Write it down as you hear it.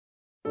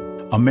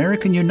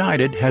American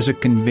United has a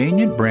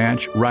convenient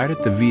branch right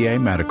at the VA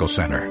Medical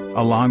Center,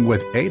 along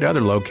with 8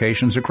 other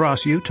locations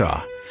across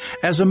Utah.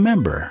 As a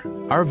member,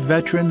 our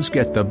veterans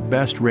get the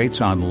best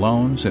rates on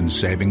loans and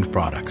savings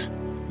products.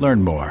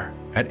 Learn more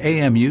at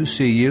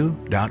amucu.org.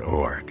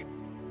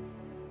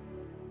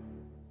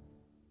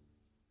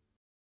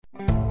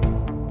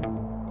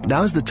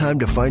 Now's the time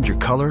to find your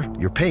color,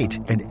 your paint,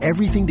 and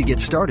everything to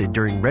get started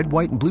during red,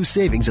 white, and blue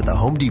savings at the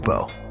Home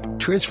Depot.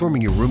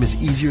 Transforming your room is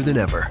easier than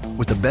ever.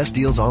 With the best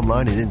deals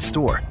online and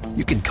in-store,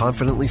 you can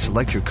confidently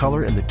select your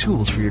color and the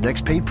tools for your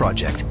next paint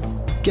project.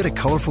 Get a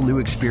colorful new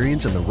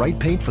experience and the right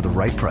paint for the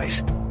right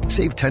price.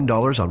 Save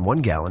 $10 on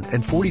 1 gallon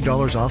and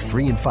 $40 off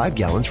 3 and 5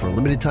 gallons for a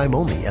limited time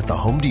only at the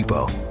Home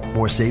Depot.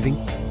 More saving,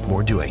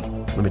 more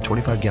doing. Limit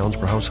 25 gallons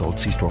per household.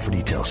 See store for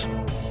details.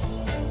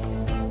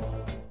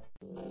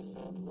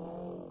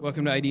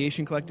 Welcome to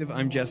Ideation Collective.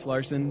 I'm Jess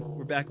Larson.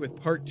 We're back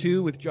with part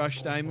 2 with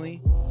Josh Steimle.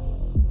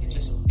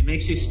 It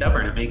makes you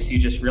stubborn. It makes you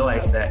just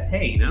realize that,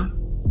 hey,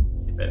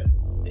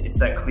 it's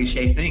that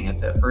cliche thing.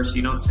 If at first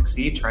you don't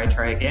succeed, try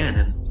again.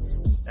 And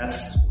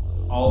that's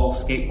all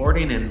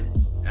skateboarding. And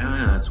I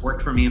don't know, it's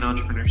worked for me in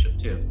entrepreneurship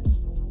too.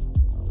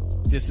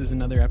 This is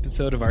another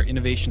episode of our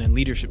Innovation and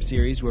Leadership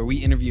series where we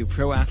interview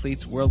pro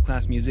athletes,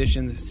 world-class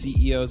musicians,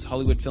 CEOs,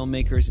 Hollywood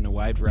filmmakers, and a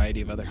wide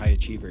variety of other high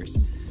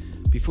achievers.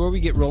 Before we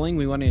get rolling,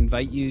 we want to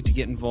invite you to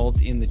get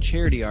involved in the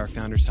charity our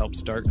founders helped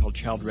start called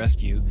Child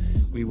Rescue.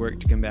 We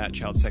work to combat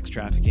child sex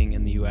trafficking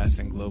in the U.S.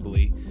 and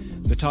globally.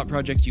 The top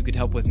project you could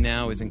help with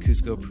now is in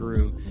Cusco,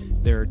 Peru.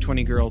 There are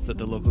 20 girls that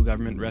the local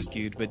government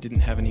rescued but didn't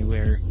have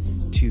anywhere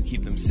to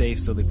keep them safe,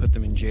 so they put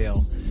them in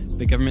jail.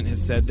 The government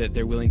has said that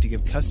they're willing to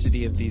give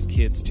custody of these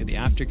kids to the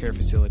aftercare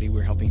facility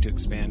we're helping to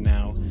expand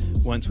now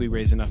once we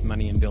raise enough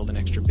money and build an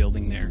extra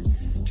building there.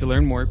 To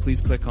learn more,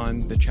 please click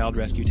on the Child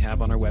Rescue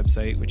tab on our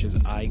website, which is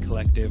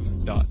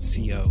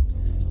icollective.co.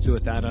 So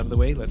with that out of the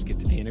way, let's get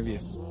to the interview.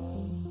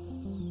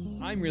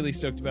 I'm really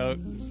stoked about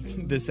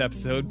this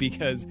episode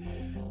because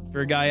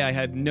for a guy I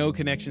had no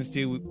connections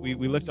to, we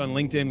looked on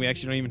LinkedIn. We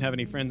actually don't even have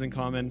any friends in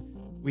common.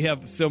 We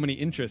have so many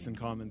interests in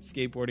common: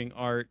 skateboarding,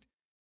 art,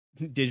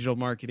 digital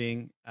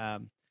marketing.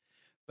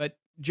 But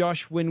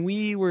Josh, when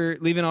we were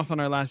leaving off on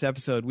our last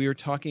episode, we were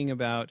talking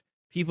about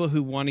people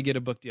who want to get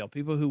a book deal,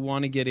 people who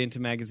want to get into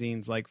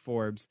magazines like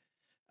Forbes.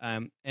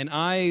 And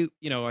I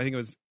think it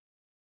was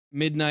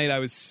midnight. I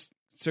was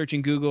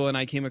searching Google and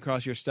I came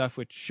across your stuff,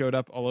 which showed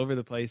up all over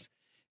the place.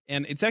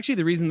 And it's actually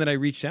the reason that I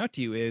reached out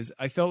to you is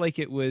I felt like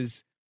it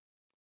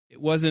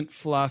wasn't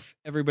fluff.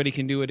 Everybody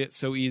can do it. It's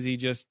so easy.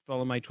 Just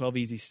follow my 12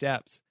 easy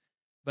steps.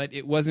 But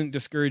it wasn't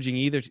discouraging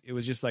either. It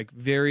was just like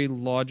very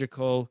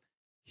logical.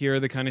 Here are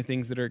the kind of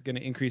things that are going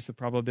to increase the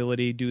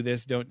probability. Do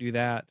this, don't do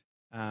that.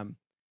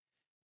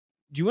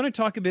 Do you want to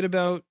talk a bit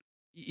about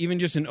even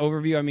just an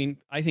overview? I mean,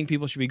 I think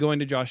people should be going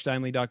to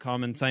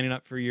joshsteimle.com and signing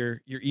up for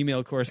your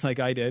email course like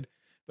I did.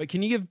 But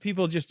can you give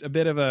people just a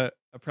bit of a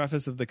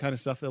preface of the kind of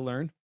stuff they'll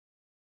learn?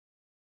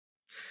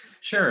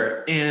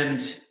 Sure.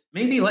 And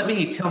maybe let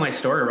me tell my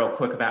story real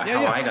quick about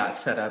how I got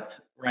set up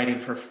writing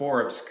for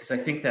Forbes, because I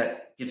think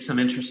that gives some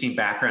interesting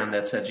background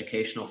that's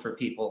educational for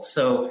people.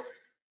 So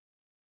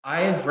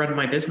I've run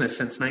my business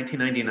since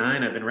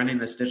 1999. I've been running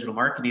this digital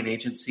marketing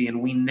agency, and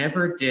we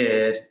never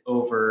did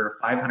over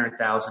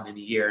 $500,000 in a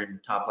year in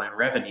top line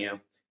revenue.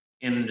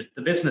 And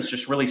the business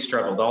just really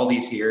struggled all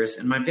these years.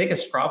 And my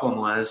biggest problem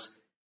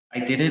was I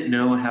didn't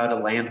know how to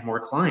land more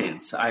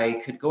clients. I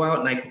could go out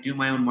and I could do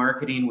my own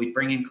marketing. We'd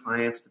bring in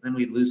clients, but then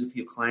we'd lose a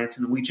few clients,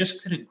 and we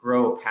just couldn't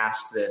grow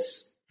past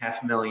this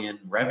 $500,000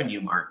 revenue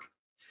mark.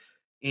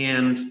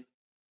 And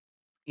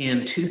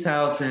in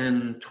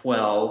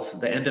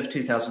 2012, the end of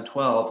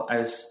 2012, I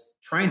was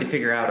trying to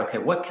figure out, okay,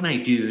 what can I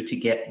do to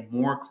get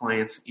more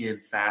clients in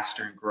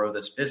faster and grow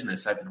this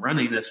business? I've been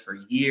running this for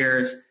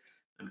years.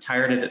 I'm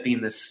tired of it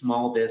being this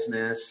small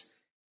business,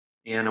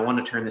 and I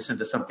want to turn this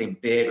into something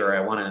big, or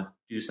I want to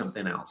do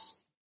something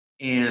else.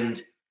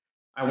 And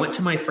I went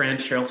to my friend,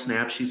 Cheryl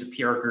Snap. She's a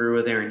PR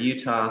guru there in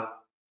Utah.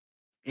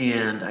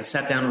 And I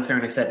sat down with her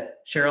and I said,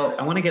 Cheryl,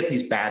 I want to get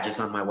these badges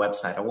on my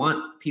website. I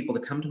want people to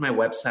come to my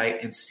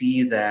website and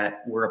see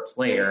that we're a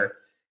player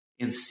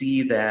and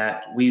see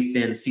that we've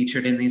been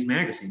featured in these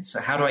magazines. So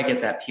how do I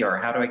get that PR?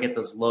 How do I get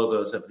those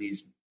logos of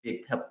these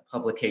big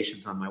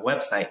publications on my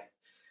website?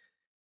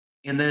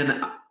 And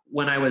then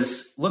when I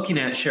was looking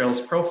at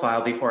Cheryl's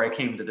profile before I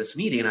came to this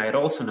meeting, I had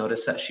also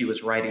noticed that she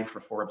was writing for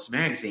Forbes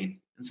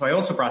magazine. And so I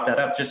also brought that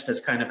up just as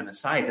kind of an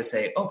aside to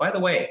say, oh, by the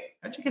way,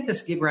 how'd you get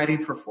this gig writing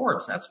for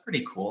Forbes? That's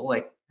pretty cool.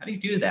 Like, how do you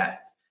do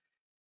that?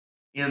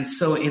 And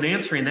so in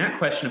answering that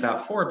question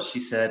about Forbes,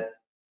 she said,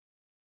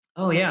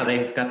 oh yeah,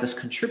 they've got this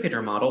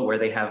contributor model where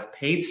they have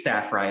paid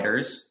staff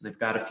writers. They've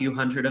got a few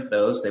hundred of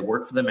those. They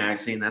work for the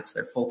magazine. That's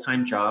their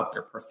full-time job.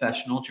 They're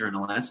professional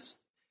journalists.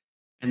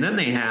 And then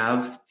they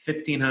have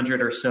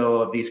 1,500 or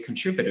so of these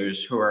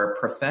contributors who are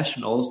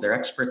professionals. They're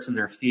experts in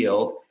their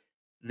field.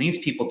 And these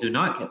people do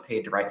not get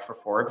paid to write for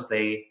Forbes.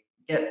 They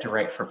get to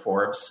write for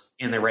Forbes,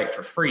 and they write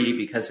for free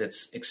because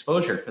it's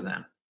exposure for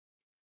them.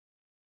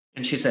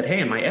 And she said,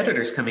 hey, my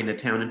editor's coming to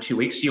town in 2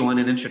 weeks. Do you want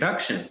an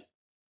introduction?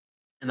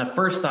 And the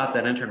first thought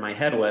that entered my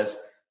head was,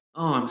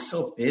 oh, I'm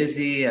so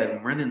busy.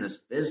 I'm running this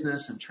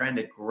business and trying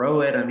to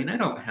grow it. I mean, I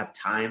don't have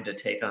time to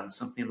take on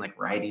something like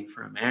writing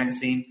for a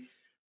magazine.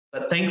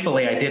 But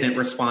thankfully, I didn't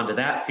respond to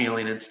that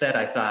feeling. Instead,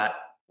 I thought,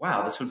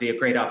 wow, this would be a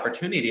great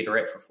opportunity to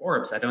write for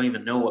Forbes. I don't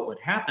even know what would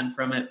happen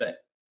from it, but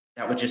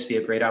that would just be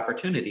a great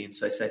opportunity. And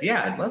so I said,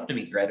 yeah, I'd love to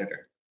meet your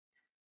editor.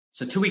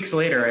 So 2 weeks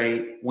later,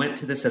 I went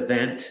to this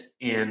event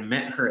and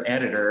met her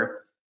editor.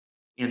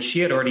 And she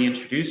had already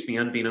introduced me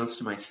unbeknownst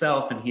to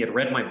myself, and he had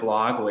read my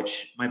blog,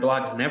 which my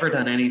blog's never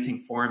done anything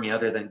for me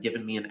other than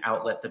given me an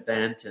outlet to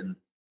vent and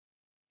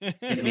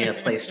give me a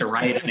place to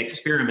write and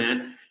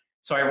experiment.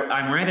 So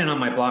I'm writing on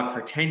my blog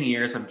for 10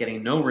 years. I'm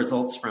getting no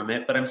results from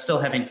it, but I'm still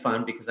having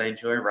fun because I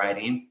enjoy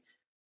writing.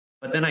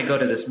 But then I go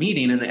to this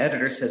meeting and the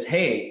editor says,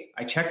 hey,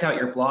 I checked out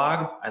your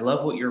blog. I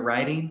love what you're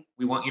writing.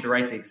 We want you to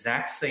write the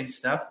exact same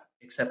stuff,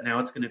 except now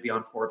it's going to be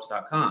on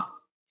Forbes.com.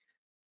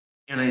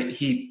 And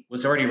he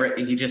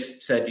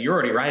just said, you're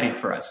already writing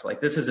for us. Like,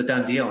 this is a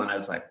done deal. And I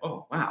was like,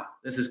 oh, wow,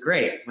 this is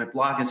great. My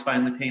blog is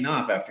finally paying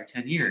off after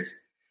 10 years.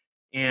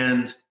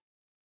 And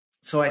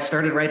so I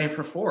started writing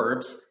for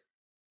Forbes.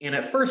 And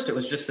at first it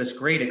was just this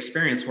great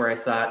experience where I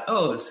thought,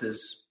 oh, this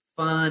is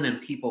fun and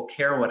people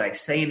care what I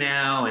say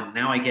now. And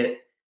now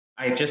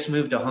I just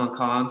moved to Hong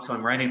Kong, so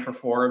I'm writing for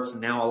Forbes.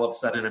 And now all of a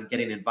sudden I'm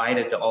getting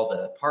invited to all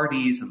the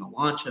parties and the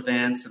launch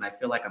events. And I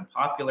feel like I'm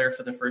popular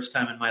for the first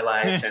time in my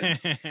life.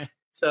 And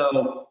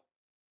so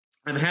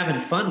I'm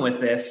having fun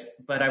with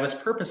this, but I was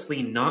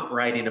purposely not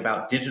writing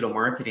about digital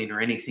marketing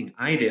or anything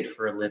I did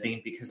for a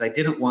living because I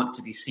didn't want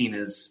to be seen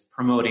as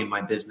promoting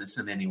my business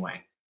in any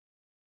way.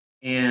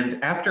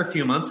 And after a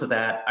few months of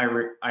that,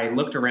 I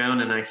looked around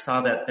and I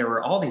saw that there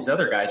were all these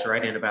other guys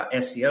writing about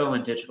SEO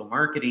and digital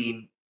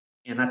marketing,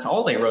 and that's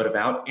all they wrote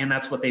about, and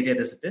that's what they did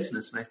as a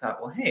business. And I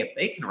thought, well, hey, if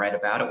they can write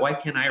about it, why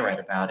can't I write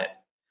about it?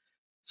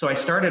 So I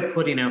started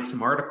putting out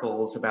some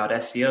articles about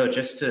SEO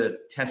just to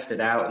test it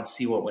out and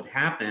see what would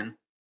happen.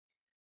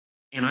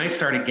 And I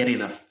started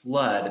getting a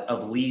flood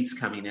of leads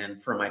coming in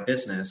for my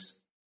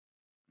business.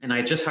 And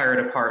I just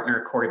hired a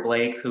partner, Corey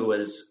Blake, who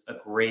was a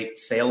great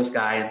sales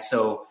guy. And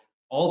so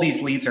all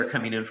these leads are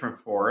coming in from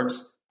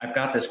Forbes. I've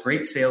got this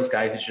great sales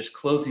guy who's just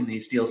closing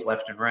these deals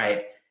left and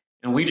right.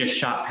 And we just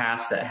shot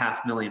past that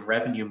 500,000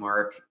 revenue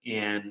mark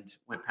and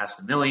went past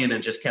 1 million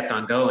and just kept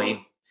on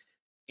going.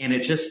 And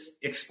it just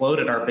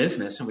exploded our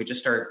business and we just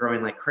started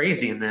growing like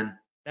crazy. And then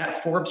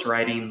that Forbes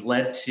writing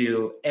led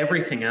to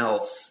everything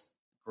else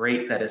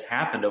great that has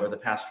happened over the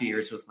past few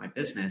years with my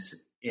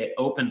business. It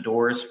opened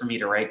doors for me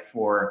to write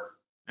for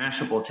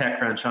Mashable,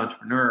 TechCrunch,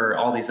 Entrepreneur,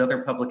 all these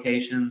other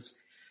publications.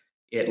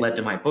 It led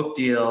to my book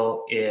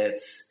deal.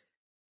 It's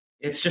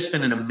just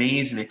been an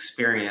amazing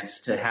experience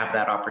to have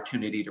that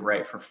opportunity to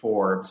write for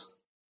Forbes.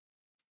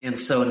 And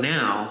so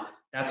now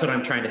that's what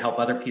I'm trying to help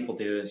other people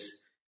do is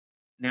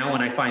now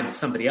when I find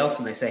somebody else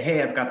and they say,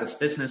 hey, I've got this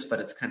business, but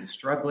it's kind of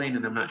struggling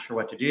and I'm not sure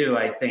what to do,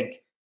 I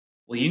think,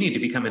 well, you need to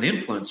become an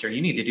influencer.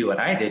 You need to do what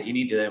I did. You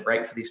need to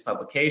write for these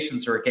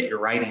publications or get your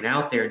writing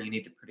out there, and you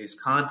need to produce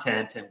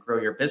content and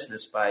grow your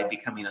business by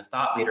becoming a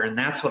thought leader. And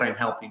that's what I'm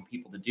helping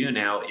people to do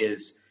now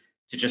is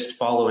to just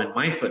follow in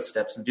my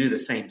footsteps and do the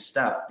same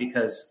stuff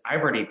because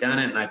I've already done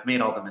it and I've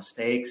made all the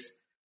mistakes.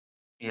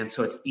 And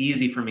so it's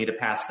easy for me to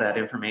pass that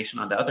information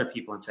on to other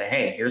people and say,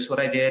 hey, here's what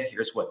I did.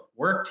 Here's what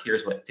worked.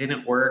 Here's what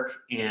didn't work.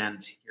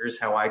 And here's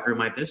how I grew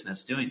my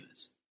business doing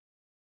this.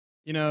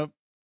 You know,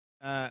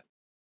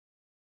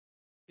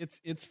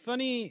 it's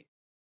funny.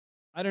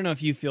 I don't know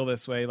if you feel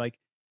this way. Like,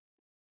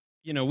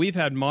 you know, we've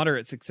had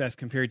moderate success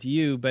compared to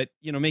you, but,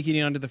 you know, making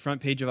it onto the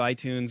front page of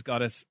iTunes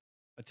got us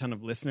a ton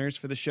of listeners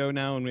for the show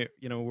now. And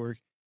we're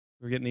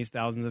getting these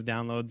thousands of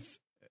downloads.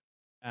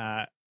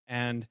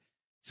 And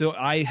so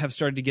I have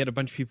started to get a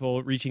bunch of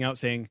people reaching out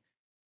saying,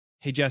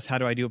 hey, Jess, how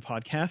do I do a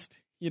podcast?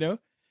 You know?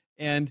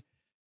 And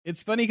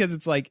it's funny because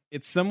it's like,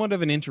 it's somewhat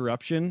of an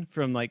interruption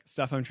from like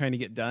stuff I'm trying to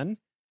get done,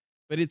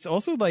 but it's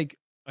also like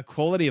a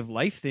quality of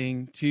life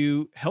thing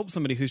to help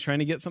somebody who's trying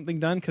to get something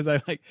done. Cause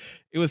it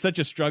was such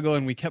a struggle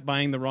and we kept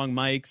buying the wrong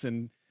mics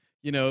and,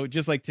 you know,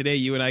 just like today,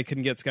 you and I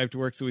couldn't get Skype to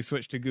work. So we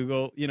switched to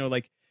Google, you know,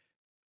 like,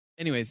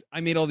 anyways,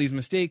 I made all these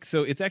mistakes.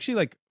 So it's actually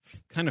like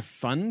kind of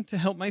fun to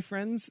help my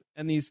friends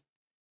and these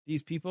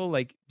people.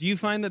 Like, do you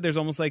find that there's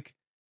almost like,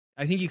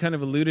 I think you kind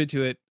of alluded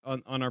to it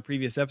on our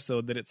previous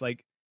episode, that it's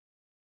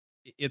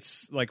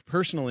like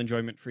personal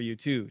enjoyment for you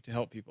too, to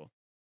help people.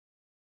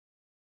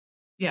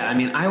 Yeah. I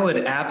mean, I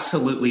would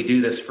absolutely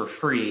do this for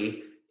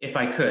free if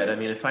I could. I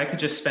mean, if I could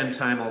just spend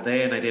time all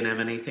day and I didn't have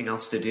anything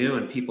else to do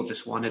and people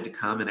just wanted to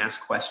come and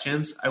ask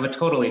questions, I would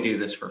totally do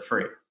this for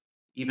free,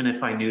 even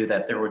if I knew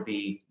that there would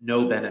be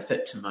no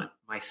benefit to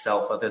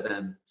myself other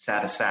than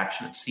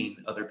satisfaction of seeing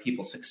other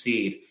people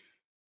succeed.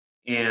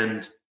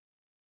 And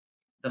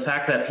the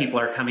fact that people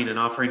are coming and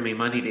offering me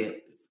money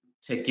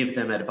to give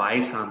them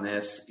advice on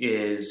this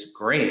is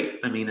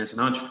great. I mean, as an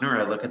entrepreneur,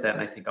 I look at that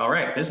and I think, all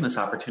right, business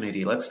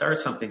opportunity, let's start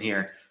something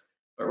here.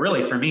 But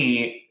really for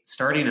me,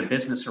 starting a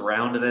business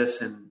around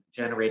this and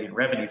generating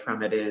revenue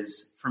from it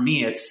is, for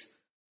me,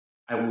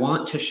 I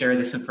want to share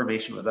this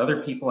information with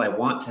other people. I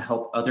want to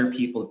help other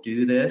people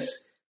do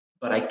this,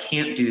 but I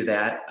can't do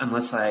that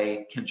unless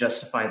I can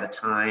justify the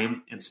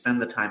time and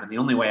spend the time. And the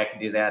only way I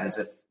can do that is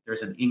if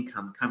there's an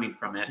income coming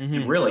from it.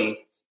 And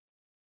really,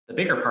 the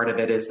bigger part of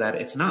it is that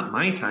it's not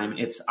my time.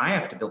 It's I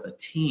have to build a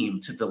team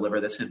to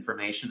deliver this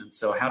information. And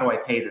so how do I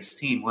pay this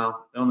team?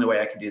 Well, the only way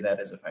I can do that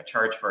is if I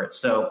charge for it.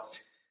 So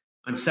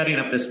I'm setting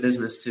up this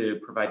business to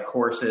provide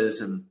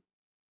courses and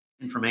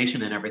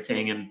information and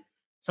everything. And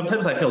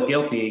sometimes I feel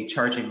guilty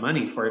charging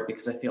money for it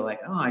because I feel like,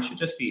 oh, I should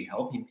just be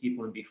helping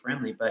people and be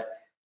friendly, but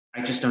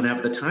I just don't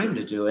have the time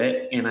to do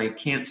it. And I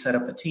can't set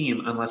up a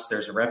team unless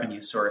there's a revenue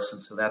source.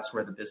 And so that's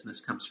where the business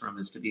comes from,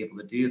 is to be able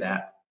to do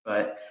that.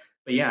 But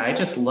yeah, I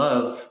just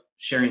love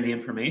sharing the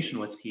information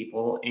with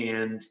people,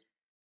 and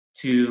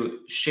to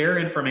share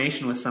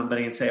information with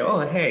somebody and say,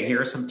 oh, hey,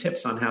 here are some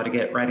tips on how to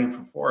get writing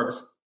for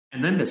Forbes.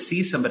 And then to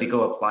see somebody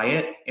go apply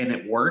it and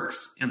it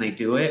works and they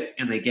do it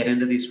and they get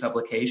into these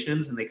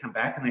publications and they come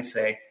back and they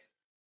say,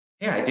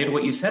 hey, I did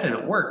what you said and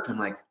it worked. I'm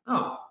like,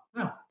 oh,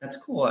 wow, that's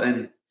cool.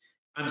 And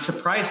I'm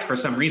surprised for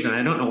some reason.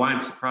 I don't know why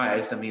I'm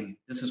surprised. I mean,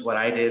 this is what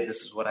I did.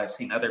 This is what I've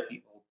seen other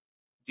people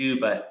do.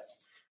 But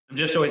I'm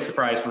just always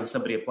surprised when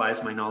somebody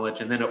applies my knowledge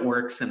and then it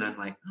works. And I'm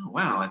like, oh,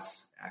 wow,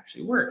 it's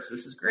actually works.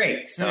 This is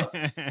great. So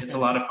it's a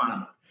lot of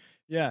fun.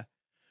 Yeah.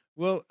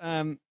 Well,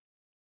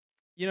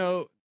 you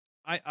know,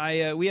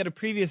 we had a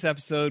previous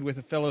episode with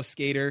a fellow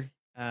skater,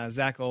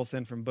 Zach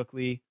Olson from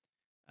Bookly.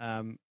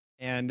 And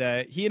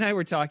he and I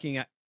were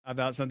talking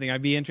about something.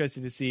 I'd be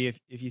interested to see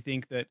if you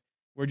think that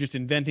we're just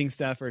inventing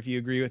stuff or if you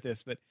agree with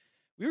this. But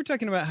we were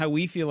talking about how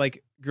we feel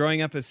like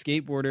growing up as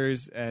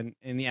skateboarders and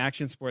in the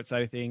action sports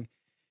side of thing,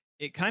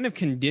 it kind of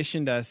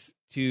conditioned us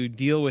to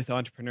deal with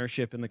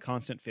entrepreneurship and the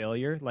constant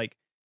failure. Like,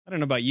 I don't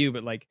know about you,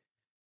 but like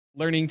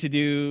learning to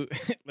do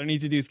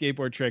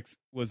skateboard tricks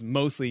was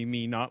mostly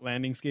me not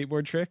landing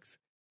skateboard tricks.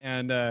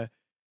 And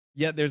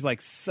yet there's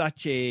like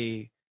such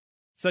a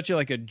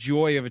like a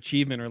joy of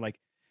achievement, or like,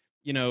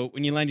 you know,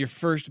 when you land your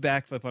first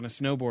backflip on a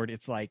snowboard,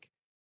 it's like,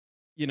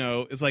 you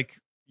know, it's like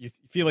you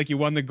feel like you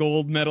won the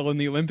gold medal in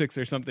the Olympics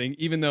or something,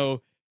 even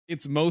though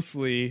it's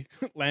mostly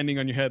landing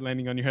on your head,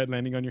 landing on your head,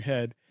 landing on your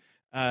head.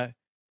 Do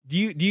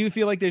you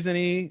feel like there's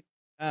any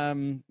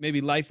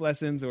maybe life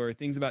lessons or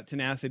things about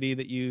tenacity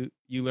that you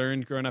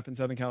learned growing up in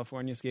Southern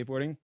California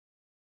skateboarding?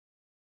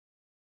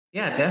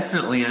 Yeah,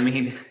 definitely. I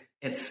mean,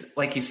 it's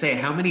like you say,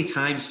 how many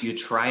times do you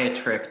try a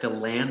trick to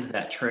land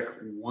that trick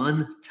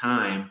one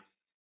time?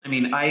 I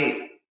mean,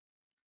 I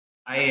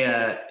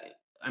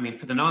mean,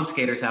 for the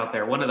non-skaters out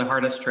there, one of the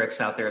hardest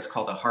tricks out there is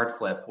called a hard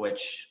flip,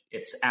 which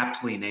it's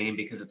aptly named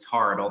because it's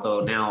hard,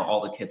 although now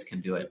all the kids can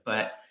do it.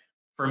 But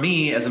for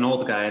me, as an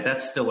old guy,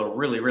 that's still a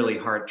really, really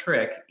hard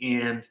trick.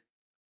 And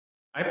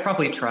I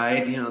probably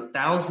tried, you know,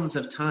 thousands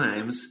of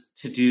times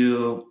to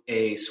do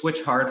a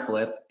switch hard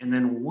flip. And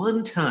then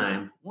one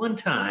time,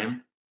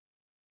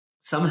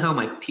 somehow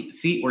my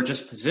feet were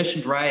just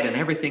positioned right and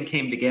everything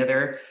came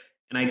together.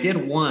 And I did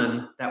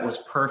one that was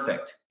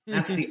perfect.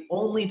 That's the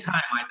only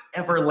time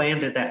I've ever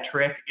landed that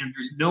trick. And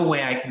there's no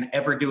way I can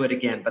ever do it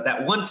again. But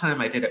that one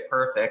time I did it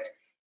perfect.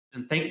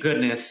 And thank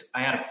goodness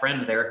I had a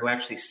friend there who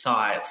actually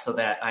saw it so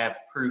that I have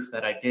proof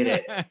that I did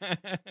it.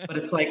 But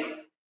it's like,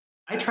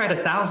 I tried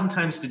 1,000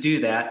 times to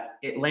do that.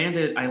 I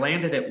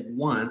landed it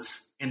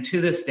once. And to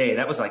this day,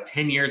 that was like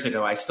 10 years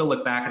ago, I still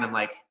look back and I'm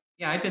like,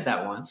 yeah, I did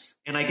that once.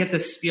 And I get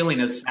this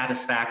feeling of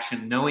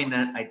satisfaction knowing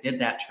that I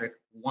did that trick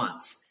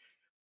once.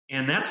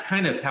 And that's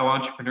kind of how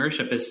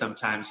entrepreneurship is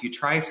sometimes. You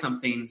try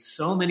something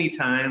so many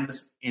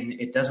times and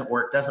it doesn't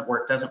work.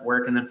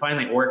 And then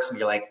finally it works and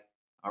you're like,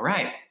 all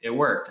right, it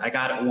worked. I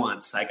got it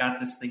once. I got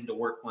this thing to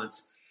work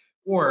once.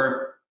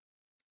 Or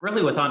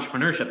really with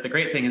entrepreneurship, the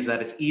great thing is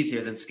that it's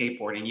easier than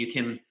skateboarding. You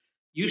can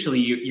usually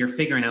you're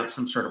figuring out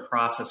some sort of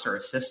process or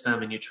a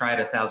system and you try it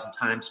 1,000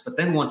 times, but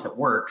then once it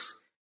works,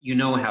 you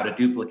know how to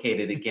duplicate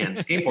it again.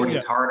 Skateboarding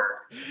is harder.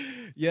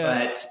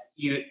 Yeah. But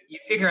you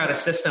figure out a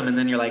system and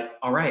then you're like,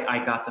 all right,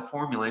 I got the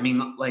formula. I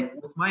mean, like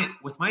with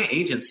my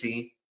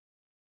agency,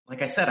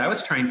 like I said, I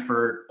was trying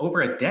for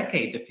over a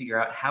decade to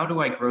figure out how do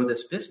I grow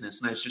this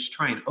business? And I was just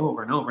trying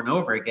over and over and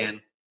over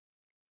again.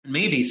 And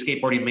maybe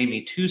skateboarding made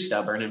me too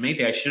stubborn and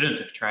maybe I shouldn't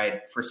have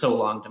tried for so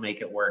long to make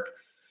it work.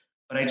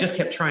 But I just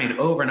kept trying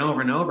over and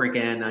over and over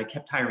again. I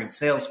kept hiring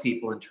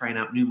salespeople and trying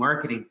out new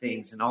marketing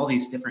things and all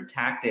these different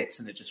tactics,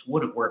 and it just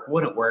wouldn't work.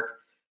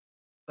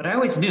 But I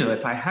always knew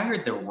if I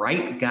hired the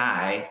right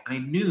guy, I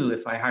knew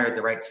if I hired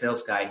the right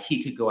sales guy,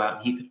 he could go out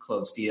and he could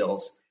close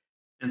deals.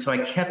 And so I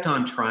kept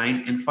on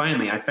trying. And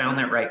finally, I found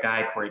that right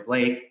guy, Corey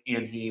Blake,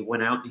 and he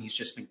went out and he's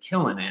just been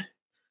killing it.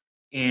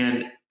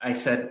 And I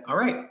said, all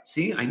right,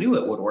 see, I knew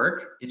it would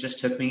work. It just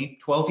took me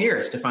 12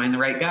 years to find the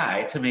right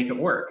guy to make it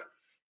work.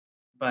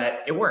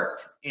 But it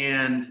worked.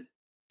 And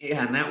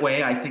yeah, and that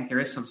way, I think there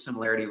is some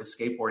similarity with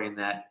skateboarding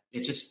that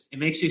it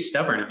makes you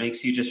stubborn. It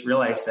makes you just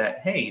realize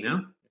that, hey, you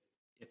know,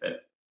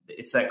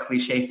 it's that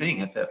cliche thing.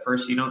 If at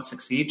first you don't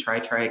succeed,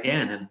 try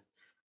again. And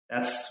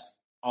that's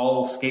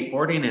all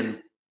skateboarding.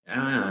 And I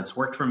don't know, it's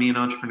worked for me in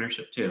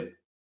entrepreneurship too.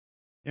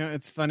 You know,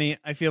 it's funny.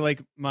 I feel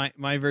like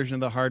my version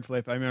of the hard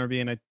flip, I remember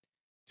being a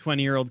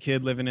 20-year-old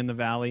kid living in the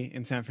Valley,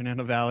 in San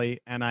Fernando Valley.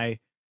 And I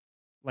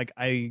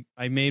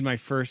made my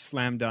first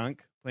slam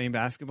dunk playing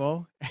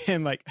basketball.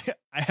 And like,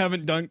 I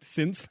haven't dunked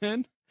since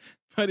then,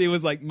 but it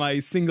was like my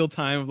single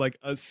time of like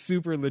a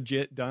super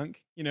legit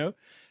dunk, you know?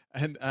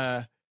 And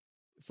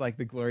it's like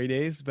the glory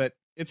days. But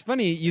it's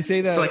funny you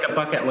say that. It's like a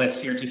bucket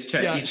list. You're just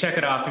you check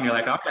it off and you're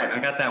like, all right, I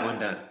got that one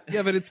done.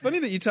 Yeah, but it's funny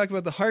that you talk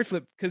about the hard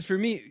flip, because for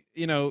me,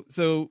 you know,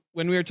 so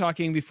when we were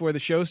talking before the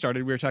show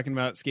started, we were talking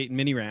about skating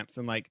mini ramps,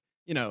 and like,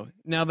 you know,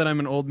 now that I'm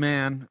an old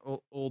man,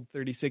 old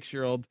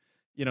 36-year-old,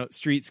 you know,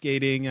 street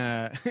skating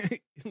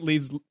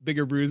leaves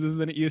bigger bruises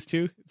than it used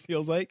to, it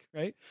feels like,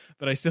 right?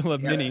 But I still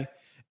love mini.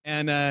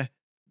 And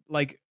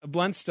like a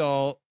blunt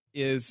stall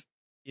is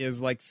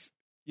like,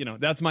 you know,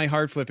 that's my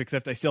hard flip,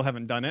 except I still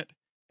haven't done it.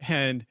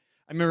 And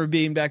I remember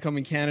being back home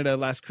in Canada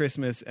last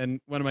Christmas, and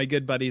one of my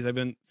good buddies I've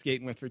been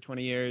skating with for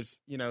 20 years,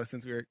 you know,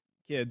 since we were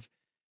kids,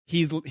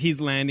 he's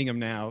landing them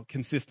now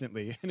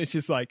consistently. And it's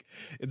just like,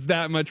 it's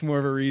that much more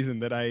of a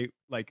reason that I,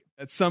 like,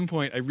 at some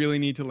point I really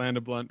need to land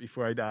a blunt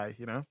before I die,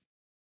 you know?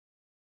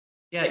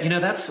 Yeah, you know,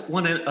 that's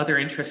one other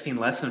interesting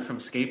lesson from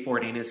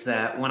skateboarding is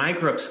that when I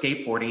grew up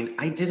skateboarding,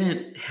 I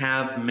didn't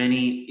have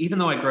many, even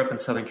though I grew up in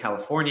Southern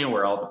California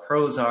where all the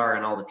pros are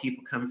and all the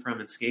people come from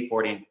in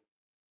skateboarding,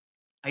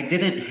 I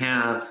didn't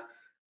have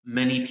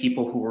many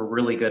people who were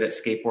really good at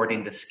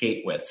skateboarding to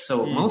skate with.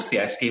 So mostly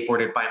I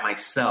skateboarded by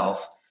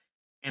myself.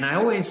 And I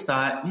always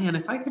thought, man,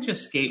 if I could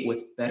just skate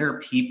with better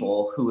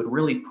people who would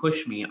really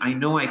push me, I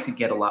know I could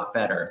get a lot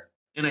better.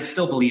 And I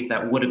still believe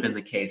that would have been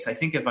the case. I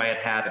think if I had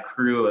had a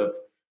crew of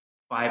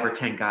 5 or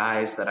 10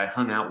 guys that I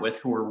hung out with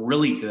who were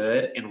really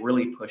good and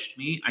really pushed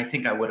me, I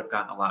think I would have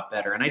gotten a lot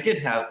better. And I did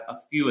have a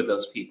few of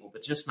those people,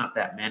 but just not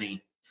that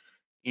many.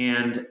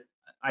 And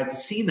I've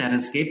seen that in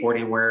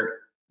skateboarding where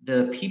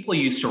the people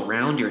you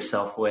surround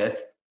yourself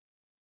with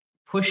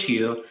push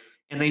you,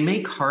 and they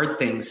make hard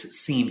things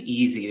seem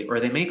easy, or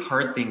they make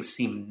hard things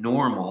seem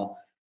normal.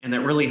 And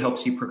that really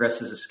helps you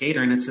progress as a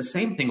skater. And it's the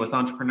same thing with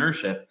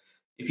entrepreneurship.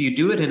 If you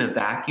do it in a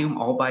vacuum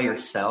all by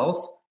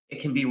yourself, it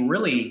can be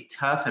really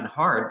tough and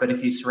hard. But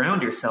if you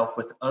surround yourself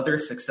with other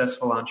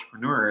successful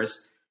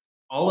entrepreneurs,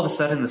 all of a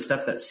sudden the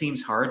stuff that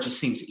seems hard just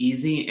seems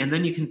easy. And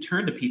then you can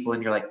turn to people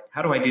and you're like,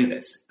 how do I do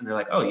this? And they're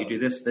like, oh, you do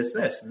this, this,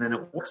 this. And then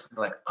it works. And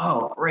you're like,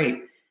 oh,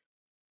 great.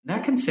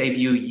 That can save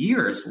you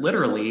years,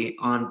 literally,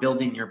 on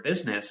building your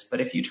business. But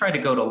if you try to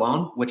go it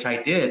alone, which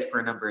I did for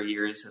a number of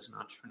years as an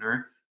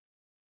entrepreneur,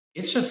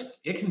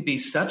 it can be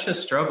such a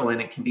struggle, and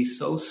it can be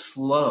so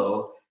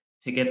slow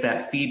to get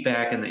that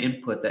feedback and the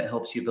input that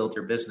helps you build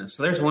your business.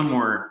 So there's one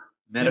more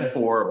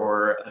metaphor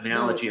or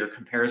analogy or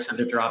comparison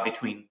to draw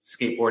between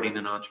skateboarding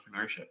and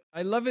entrepreneurship.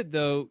 I love it,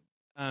 though.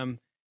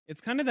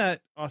 It's kind of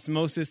that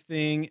osmosis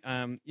thing.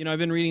 You know, I've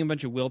been reading a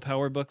bunch of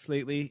willpower books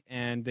lately,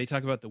 and they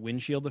talk about the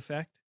windshield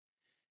effect.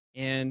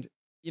 And,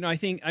 you know, I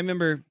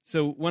remember,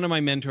 so one of my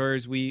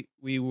mentors, we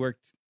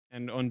worked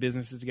and owned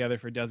businesses together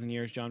for a dozen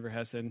years, John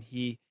Verhessen.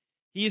 He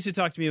used to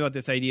talk to me about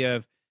this idea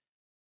of,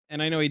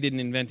 and I know he didn't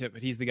invent it,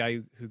 but he's the guy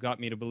who got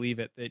me to believe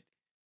it, that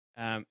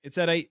it's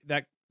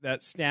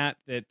that stat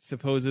that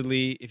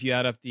supposedly if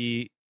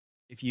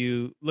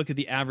you look at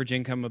the average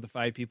income of the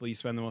 5 people you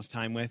spend the most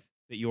time with,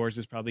 that yours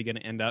is probably going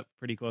to end up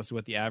pretty close to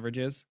what the average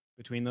is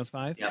between those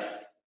 5. Yeah.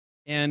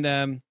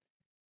 And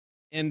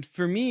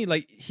for me,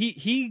 like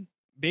he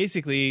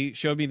basically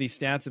showed me these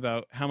stats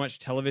about how much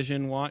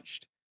television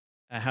watched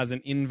has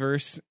an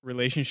inverse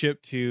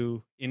relationship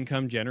to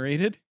income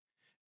generated.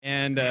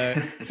 And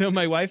so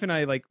my wife and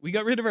I, like, we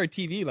got rid of our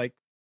TV like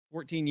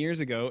 14 years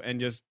ago, and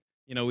just,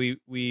 you know,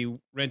 we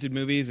rented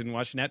movies and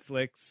watched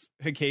Netflix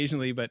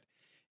occasionally, but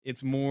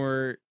it's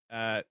more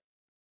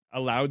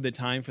allowed the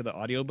time for the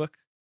audiobook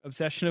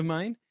obsession of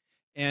mine.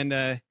 And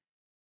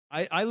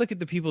I look at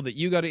the people that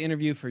you got to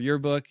interview for your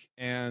book,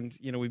 and,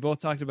 you know, we both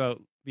talked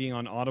about being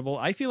on Audible.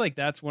 I feel like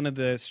that's one of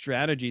the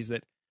strategies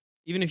that,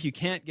 even if you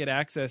can't get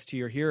access to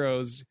your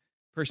heroes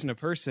person to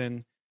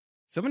person,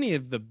 so many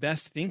of the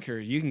best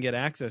thinkers you can get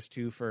access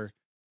to for,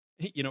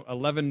 you know,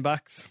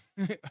 $11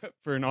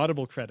 for an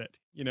Audible credit,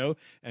 you know,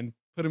 and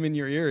put them in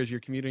your ear as you're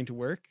commuting to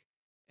work.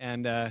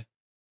 And I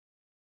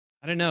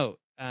don't know.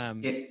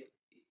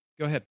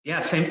 Go ahead. Yeah,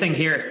 same thing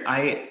here.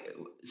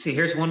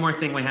 Here's one more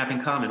thing we have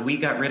in common. We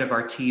got rid of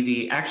our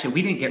TV. Actually,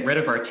 we didn't get rid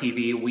of our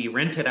TV. We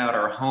rented out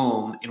our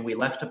home, and we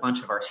left a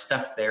bunch of our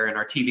stuff there, and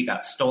our TV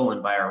got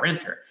stolen by our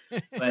renter.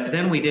 But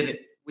then we did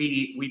it.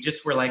 We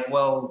just were like,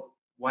 well,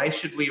 why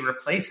should we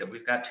replace it?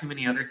 We've got too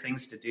many other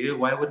things to do.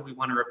 Why would we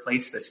want to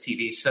replace this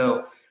TV?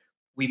 So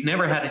we've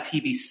never had a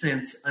TV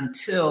since,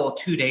 until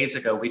 2 days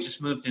ago. We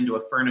just moved into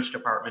a furnished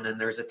apartment, and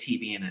there's a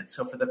TV in it.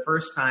 So for the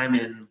first time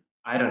in,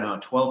 I don't know,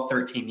 12,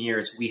 13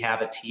 years, we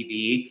have a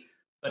TV,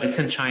 but it's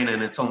in China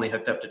and it's only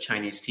hooked up to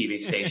Chinese TV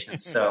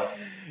stations. So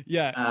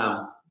yeah,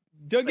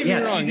 don't get me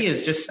wrong. TV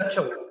is just such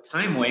a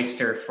time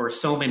waster for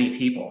so many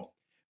people.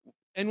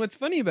 And what's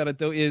funny about it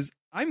though is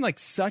I'm like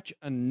such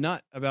a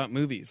nut about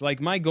movies.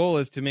 Like my goal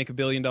is to make $1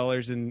 billion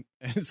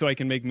and so I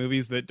can make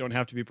movies that don't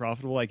have to be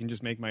profitable. I can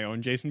just make my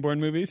own Jason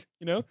Bourne movies,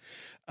 you know?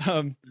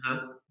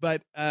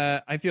 But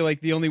I feel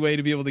like the only way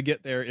to be able to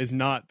get there is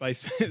not by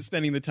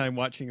spending the time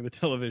watching the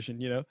television,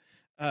 you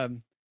know?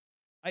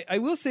 I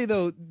will say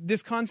though,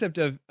 this concept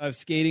of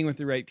skating with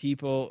the right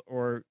people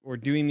or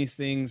doing these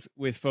things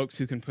with folks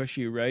who can push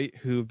you, right?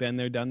 Who've been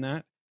there, done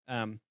that.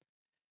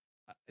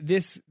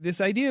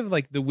 This idea of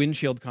like the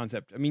windshield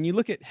concept. I mean, you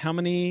look at how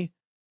many,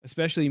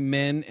 especially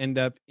men, end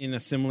up in a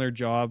similar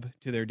job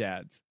to their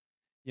dads.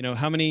 You know,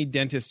 how many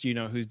dentists you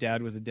know whose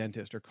dad was a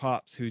dentist, or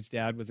cops whose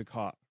dad was a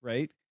cop,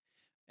 right?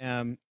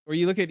 Or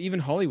you look at even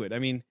Hollywood. I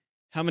mean,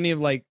 how many of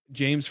like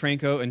James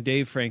Franco and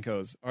Dave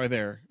Franco's are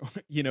there,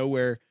 you know,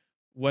 where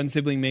one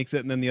sibling makes it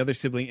and then the other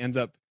sibling ends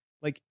up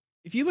like,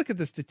 if you look at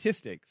the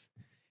statistics,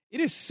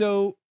 it is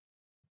so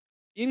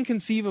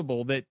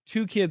inconceivable that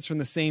two kids from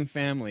the same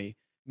family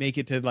make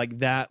it to like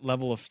that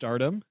level of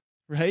stardom,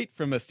 right?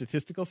 From a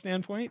statistical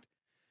standpoint.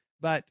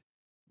 But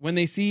when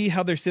they see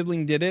how their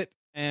sibling did it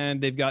and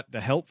they've got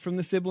the help from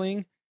the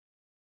sibling,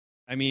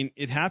 I mean,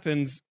 it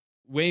happens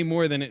way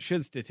more than it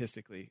should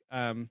statistically.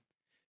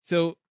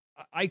 So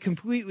I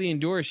completely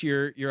endorse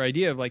your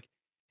idea of like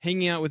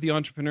hanging out with the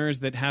entrepreneurs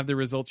that have the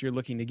results you're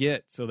looking to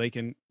get so they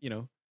can, you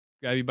know,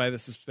 grab you by the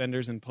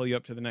suspenders and pull you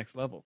up to the next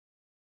level.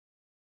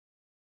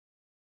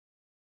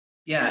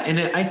 Yeah. And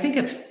I think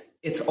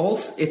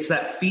it's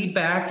that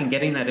feedback and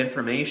getting that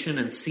information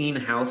and seeing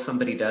how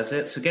somebody does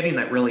it. So getting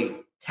that really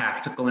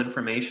tactical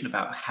information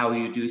about how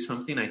you do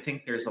something, I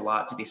think there's a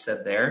lot to be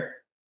said there.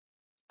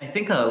 I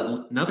think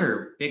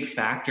another big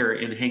factor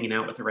in hanging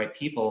out with the right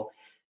people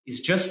is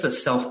just the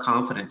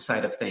self-confidence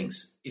side of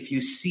things. If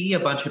you see a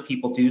bunch of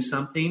people do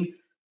something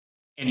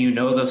and you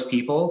know those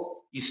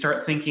people, you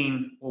start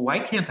thinking, well, why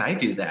can't I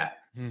do that?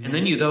 Mm-hmm. And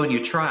then you go and you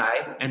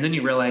try, and then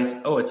you realize,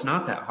 oh, it's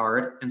not that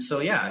hard. And so,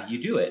 yeah,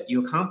 you do it,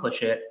 you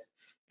accomplish it.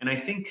 And I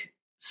think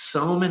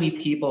so many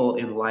people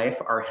in life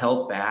are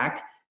held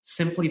back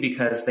simply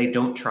because they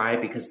don't try,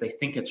 because they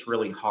think it's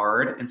really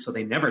hard. And so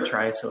they never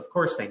try. So of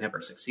course they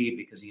never succeed,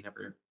 because you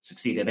never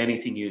succeed at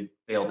anything you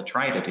fail to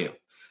try to do.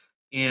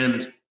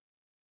 And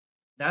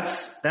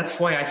that's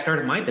why I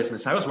started my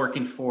business. I was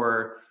working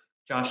for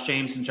Josh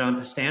James and John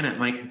Pastana at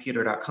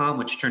mycomputer.com,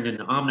 which turned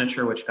into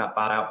Omniture, which got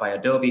bought out by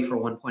Adobe for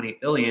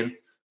 $1.8 billion.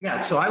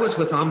 Yeah, so I was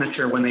with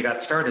Omniture when they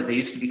got started. They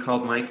used to be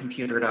called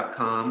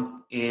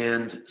mycomputer.com.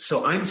 And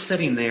so I'm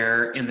sitting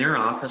there in their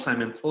office.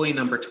 I'm employee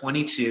number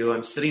 22.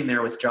 I'm sitting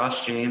there with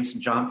Josh James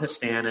and John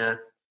Pastana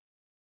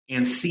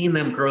and seeing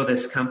them grow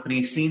this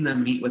company, seeing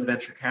them meet with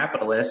venture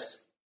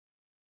capitalists.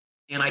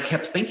 And I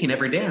kept thinking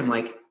every day, I'm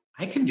like,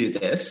 I can do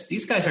this.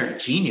 These guys aren't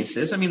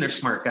geniuses. I mean, they're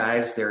smart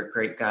guys. They're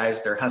great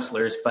guys. They're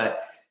hustlers.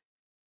 But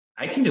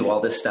I can do all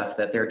this stuff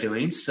that they're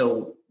doing.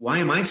 So why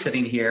am I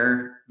sitting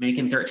here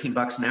making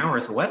 $13 an hour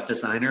as a web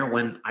designer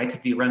when I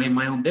could be running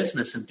my own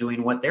business and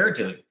doing what they're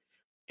doing?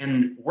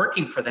 And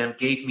working for them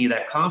gave me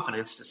that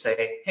confidence to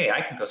say, hey,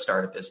 I can go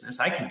start a business.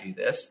 I can do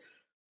this.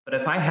 But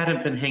if I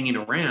hadn't been hanging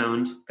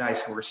around guys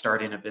who were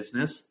starting a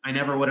business, I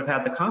never would have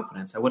had the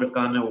confidence. I would have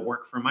gone to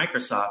work for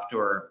Microsoft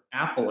or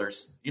Apple or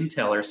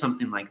Intel or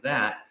something like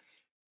that,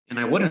 and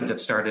I wouldn't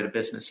have started a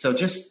business. So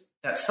just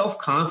that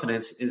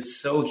self-confidence is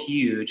so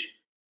huge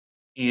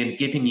in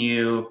giving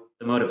you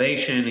the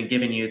motivation and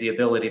giving you the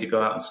ability to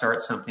go out and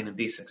start something and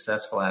be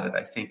successful at it,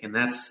 I think. And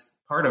that's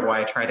part of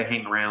why I try to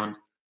hang around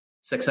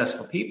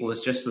successful people,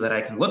 is just so that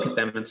I can look at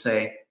them and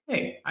say,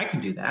 hey, I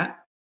can do that.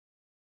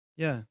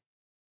 Yeah.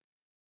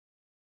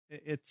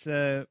 It's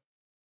I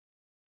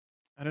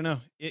don't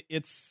know.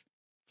 It's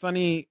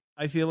funny.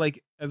 I feel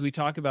like as we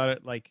talk about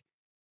it, like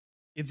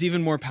it's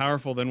even more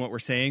powerful than what we're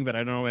saying, but I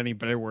don't know any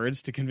better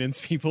words to convince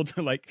people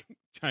to like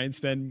try and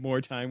spend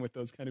more time with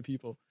those kind of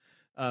people.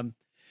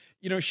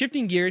 You know,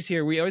 shifting gears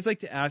here, we always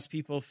like to ask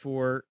people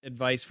for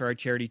advice for our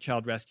charity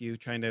Child Rescue,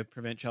 trying to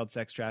prevent child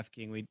sex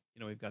trafficking. We've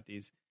got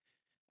these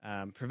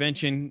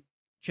prevention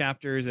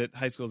chapters at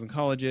high schools and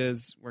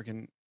colleges,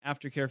 working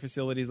aftercare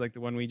facilities like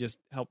the one we just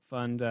helped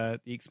fund the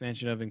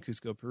expansion of in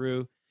Cusco,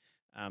 Peru.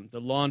 The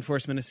law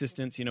enforcement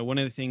assistance, you know, one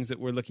of the things that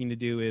we're looking to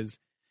do is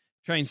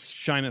try and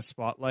shine a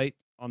spotlight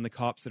on the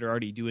cops that are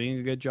already doing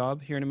a good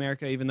job here in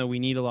America, even though we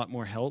need a lot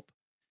more help.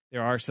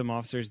 There are some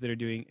officers that are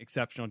doing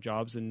exceptional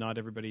jobs and not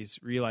everybody's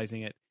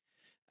realizing it.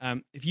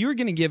 If you were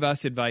going to give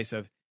us advice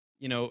of,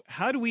 you know,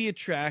 how do we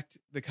attract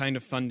the kind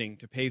of funding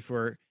to pay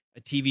for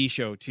a TV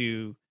show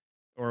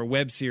or a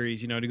web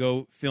series, you know, to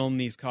go film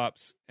these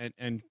cops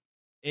and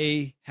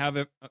A,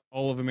 have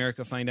all of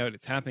America find out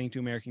it's happening to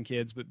American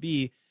kids, but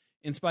B,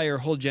 inspire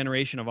a whole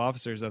generation of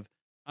officers of,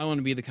 I want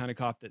to be the kind of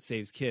cop that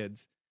saves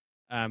kids.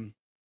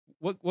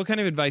 What kind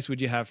of advice would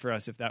you have for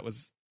us if that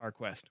was our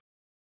quest?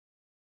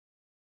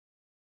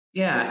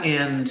 Yeah,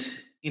 and,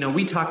 you know,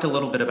 we talked a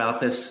little bit about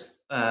this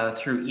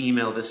through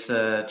email, this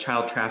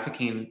child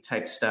trafficking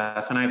type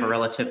stuff. And I have a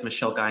relative,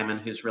 Michelle Guyman,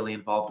 who's really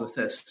involved with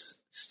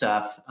this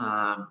stuff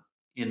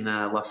in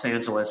Los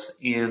Angeles.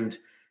 And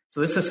So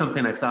this is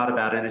something I've thought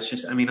about, and it's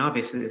just, I mean,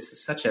 obviously this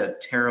is such a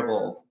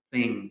terrible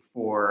thing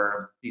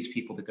for these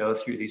people to go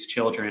through, these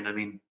children. I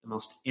mean, the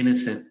most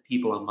innocent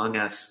people among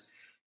us.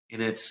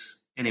 And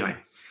it's, anyway.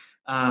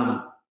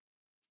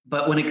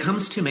 But when it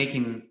comes to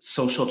making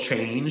social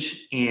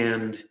change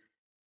and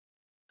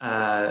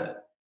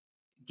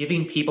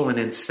giving people an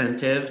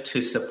incentive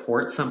to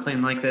support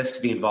something like this,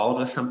 to be involved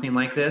with something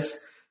like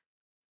this,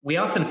 we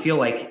often feel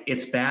like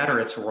it's bad or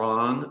it's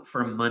wrong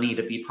for money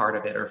to be part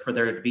of it or for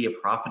there to be a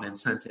profit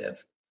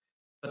incentive.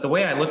 But the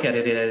way I look at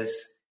it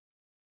is,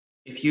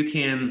 if you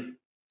can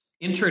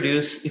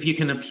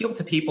appeal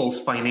to people's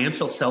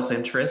financial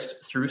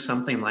self-interest through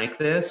something like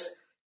this,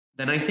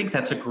 then I think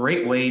that's a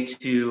great way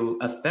to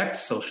affect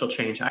social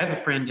change. I have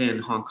a friend in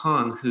Hong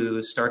Kong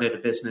who started a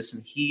business,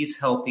 and he's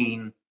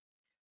helping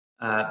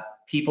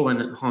people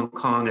in Hong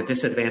Kong, a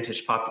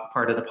disadvantaged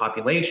part of the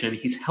population.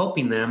 He's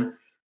helping them,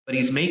 but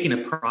he's making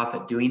a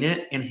profit doing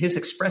it. And his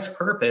express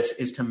purpose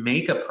is to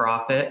make a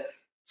profit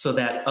so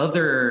that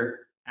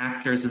other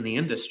actors in the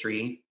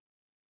industry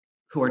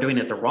who are doing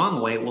it the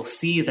wrong way will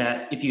see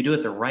that if you do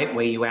it the right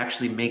way, you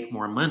actually make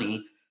more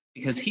money,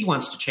 because he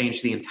wants to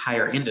change the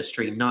entire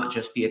industry, not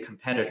just be a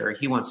competitor.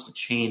 He wants to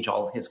change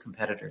all his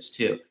competitors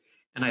too.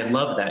 And I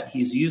love that.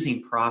 He's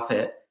using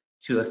profit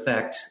to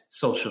affect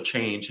social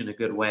change in a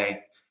good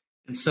way.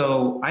 And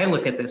so I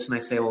look at this and I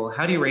say, well,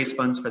 how do you raise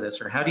funds for this?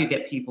 Or how do you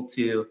get people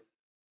to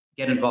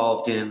get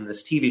involved in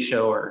this TV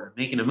show or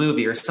making a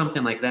movie or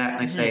something like that?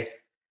 And I say,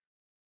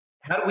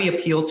 how do we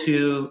appeal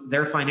to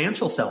their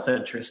financial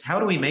self-interest? How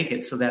do we make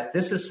it so that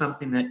this is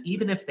something that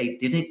even if they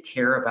didn't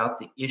care about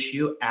the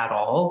issue at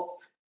all,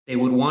 they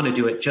would want to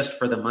do it just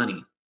for the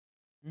money?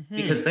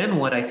 Because then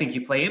what I think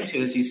you play into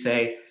is you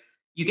say,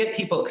 you get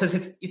people, because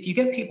if you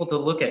get people to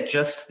look at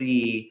just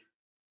the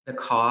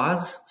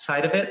cause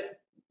side of it,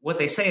 what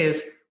they say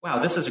is,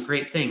 wow, this is a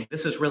great thing.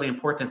 This is really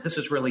important. This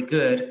is really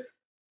good.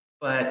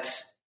 But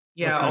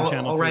yeah,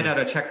 I'll write out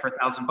a check for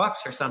 $1,000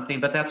 or something,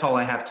 but that's all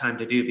I have time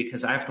to do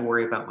because I have to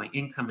worry about my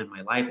income and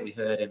my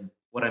livelihood and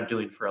what I'm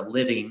doing for a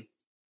living.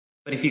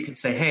 But if you can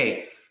say,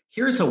 hey,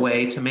 here's a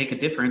way to make a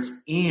difference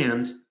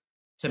and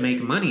to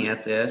make money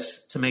at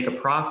this, to make a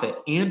profit,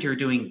 and you're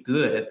doing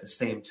good at the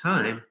same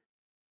time,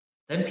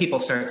 then people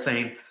start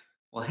saying,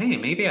 well, hey,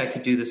 maybe I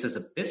could do this as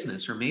a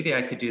business, or maybe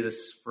I could do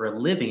this for a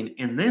living.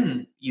 And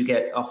then you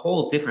get a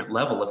whole different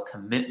level of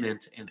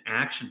commitment and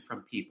action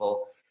from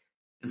people.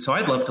 And so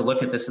I'd love to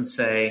look at this and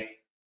say,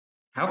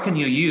 how can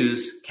you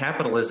use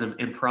capitalism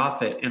and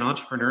profit and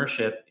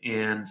entrepreneurship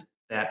and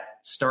that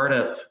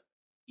startup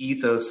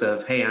ethos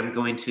of, hey, I'm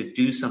going to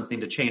do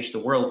something to change the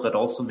world, but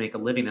also make a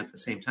living at the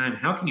same time?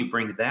 How can you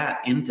bring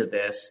that into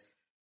this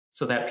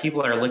so that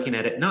people are looking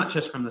at it not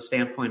just from the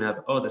standpoint of,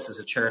 oh, this is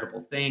a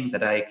charitable thing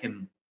that I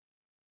can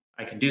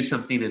do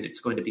something and it's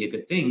going to be a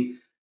good thing,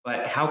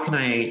 but how can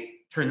I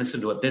turn this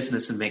into a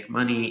business and make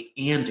money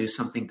and do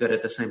something good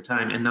at the same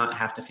time and not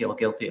have to feel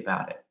guilty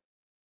about it?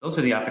 Those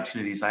are the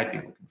opportunities I'd be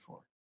looking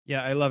for.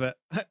 Yeah, I love it.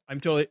 I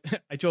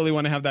totally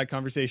want to have that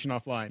conversation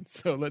offline.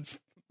 So let's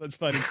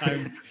find a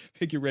time,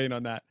 pick your brain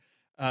on that.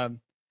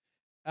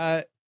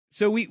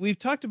 So we've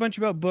talked a bunch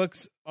about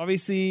books.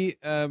 Obviously,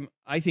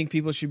 I think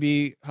people should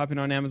be hopping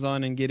on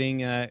Amazon and getting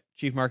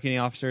Chief Marketing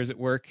Officers at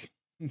Work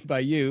by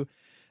you.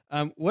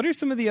 What are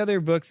some of the other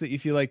books that you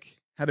feel like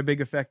had a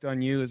big effect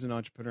on you as an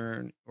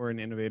entrepreneur or an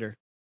innovator?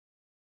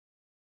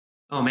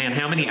 Oh man,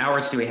 how many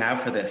hours do we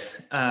have for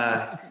this?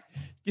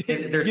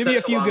 Give me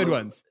a few good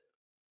ones.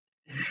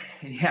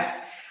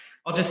 Yeah.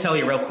 I'll just tell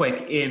you real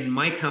quick. In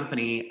my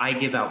company, I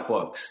give out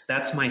books.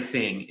 That's my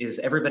thing, is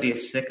everybody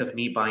is sick of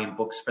me buying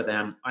books for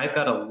them. I've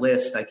got a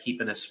list I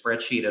keep in a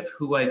spreadsheet of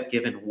who I've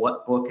given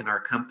what book in our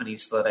company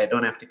so that I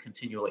don't have to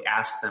continually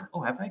ask them,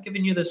 oh, have I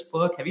given you this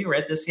book? Have you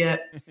read this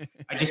yet?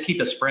 I just keep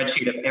a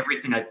spreadsheet of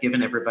everything I've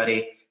given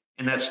everybody.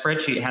 And that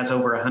spreadsheet has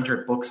over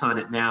 100 books on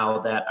it now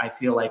that I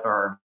feel like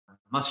are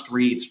must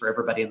reads for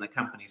everybody in the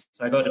company.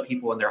 So I go to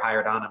people when they're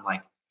hired on, I'm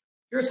like,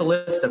 here's a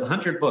list of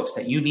 100 books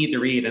that you need to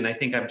read. And I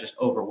think I'm just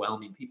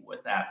overwhelming people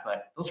with that.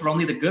 But those are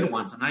only the good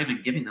ones. I'm not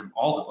even giving them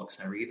all the books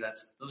I read.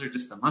 Those are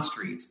just the must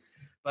reads.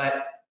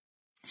 But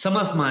some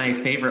of my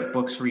favorite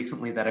books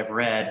recently that I've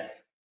read,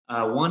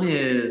 one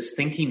is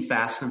Thinking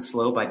Fast and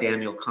Slow by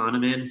Daniel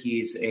Kahneman.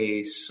 He's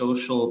a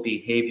social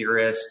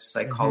behaviorist,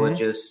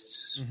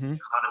 psychologist,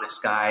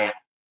 economist guy.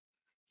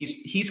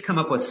 He's come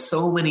up with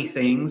so many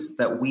things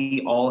that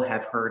we all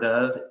have heard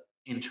of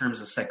in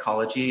terms of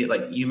psychology.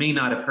 Like, you may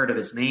not have heard of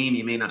his name,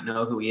 you may not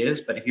know who he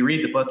is, but if you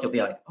read the book, you'll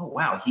be like, oh,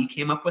 wow, he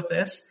came up with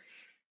this.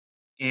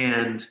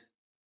 And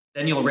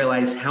then you'll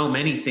realize how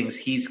many things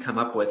he's come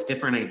up with,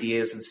 different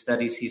ideas and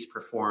studies he's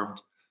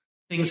performed.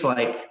 Things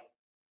like,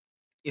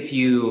 if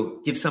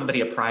you give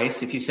somebody a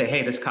price, if you say,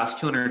 hey, this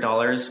costs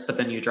 $200, but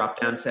then you drop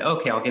down and say,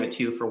 okay, I'll give it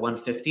to you for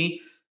 $150,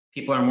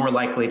 people are more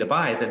likely to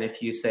buy than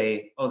if you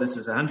say, oh, this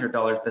is $100,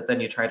 but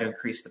then you try to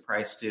increase the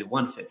price to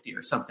 $150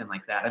 or something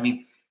like that. I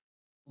mean,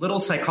 little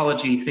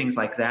psychology things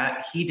like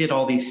that. He did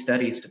all these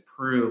studies to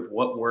prove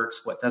what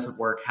works, what doesn't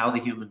work, how the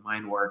human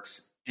mind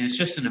works. And it's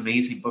just an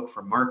amazing book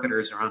for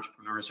marketers or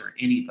entrepreneurs or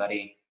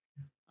anybody.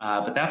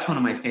 But that's one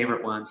of my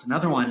favorite ones.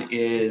 Another one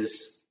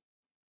is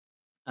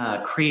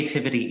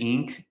Creativity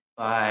Inc.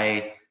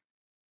 by,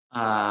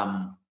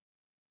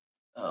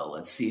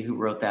 let's see who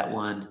wrote that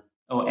one.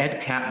 Oh,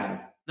 Ed Catmull,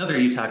 another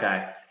Utah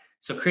guy.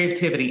 So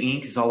Creativity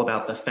Inc. is all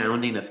about the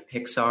founding of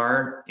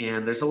Pixar.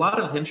 And there's a lot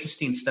of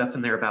interesting stuff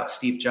in there about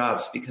Steve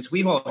Jobs, because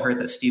we've all heard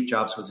that Steve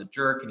Jobs was a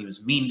jerk and he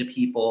was mean to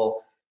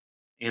people,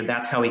 and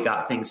that's how he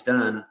got things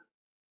done.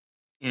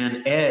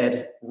 And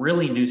Ed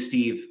really knew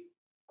Steve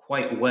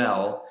quite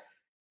well,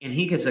 and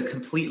he gives a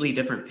completely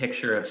different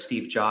picture of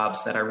Steve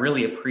Jobs that I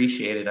really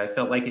appreciated. I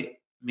felt like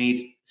it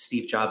made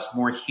Steve Jobs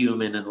more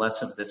human and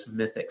less of this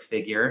mythic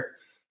figure.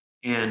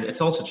 And it's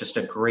also just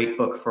a great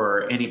book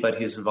for anybody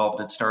who's involved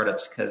in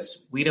startups,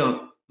 because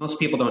most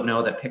people don't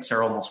know that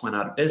Pixar almost went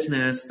out of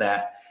business,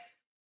 that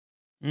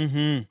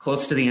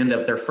close to the end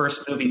of their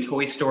first movie,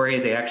 Toy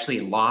Story, they actually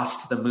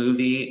lost the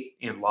movie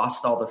and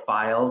lost all the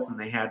files, and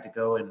they had to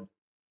go and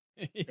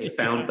they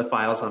found the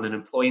files on an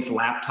employee's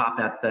laptop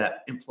at the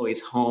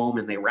employee's home,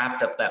 and they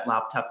wrapped up that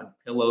laptop in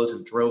pillows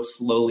and drove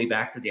slowly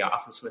back to the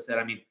office with it.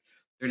 I mean,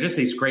 there's just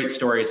these great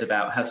stories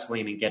about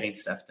hustling and getting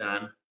stuff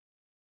done.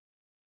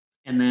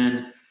 And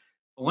then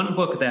one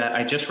book that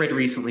I just read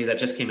recently that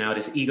just came out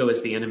is Ego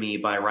is the Enemy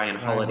by Ryan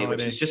Holiday,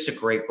 which is just a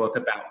great book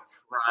about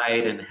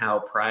pride and how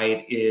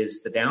pride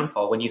is the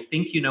downfall. When you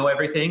think you know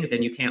everything,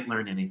 then you can't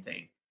learn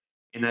anything.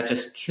 And that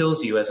just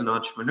kills you as an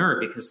entrepreneur,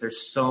 because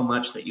there's so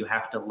much that you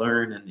have to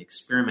learn and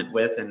experiment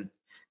with. And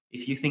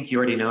if you think you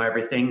already know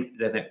everything,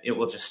 then it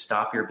will just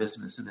stop your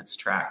business in its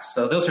tracks.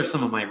 So those are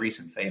some of my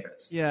recent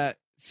favorites. Yeah.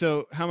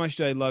 So how much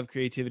do I love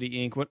Creativity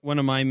Inc.? One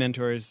of my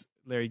mentors,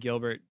 Larry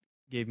Gilbert,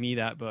 gave me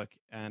that book,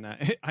 and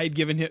I'd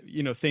given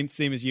him,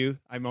 same as you.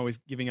 I'm always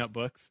giving up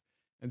books,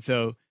 and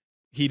so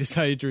he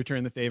decided to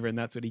return the favor, and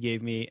that's what he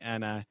gave me.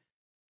 And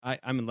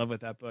I'm in love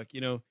with that book.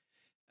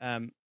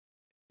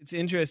 It's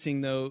interesting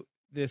though,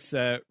 this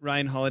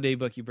Ryan Holiday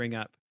book you bring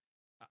up.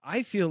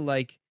 I feel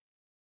like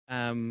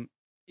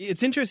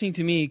it's interesting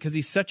to me because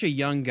he's such a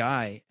young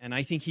guy, and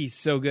I think he's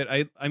so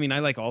good. I mean, I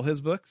like all his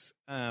books.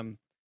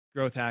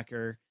 Growth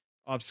Hacker,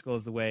 Obstacle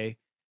is the Way.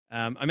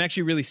 I'm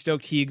actually really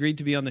stoked he agreed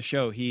to be on the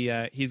show.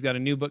 He's got a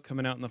new book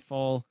coming out in the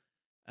fall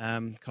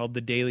called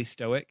The Daily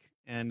Stoic,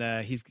 and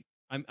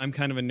I'm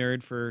kind of a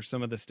nerd for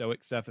some of the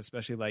Stoic stuff,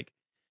 especially like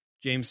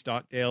James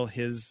Stockdale,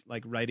 his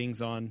like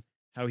writings on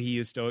how he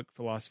used Stoic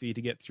philosophy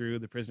to get through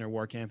the prisoner of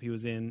war camp he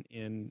was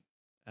in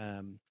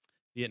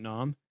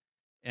Vietnam.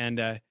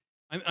 And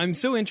I'm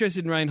so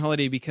interested in Ryan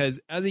Holiday because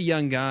as a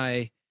young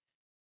guy,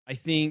 I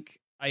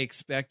think I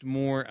expect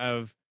more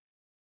of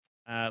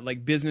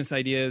like business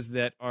ideas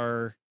that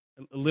are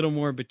a little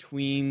more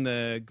between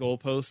the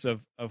goalposts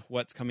of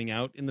what's coming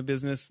out in the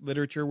business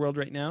literature world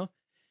right now.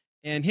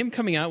 And him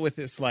coming out with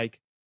this,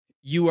 like,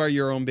 you are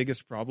your own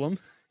biggest problem,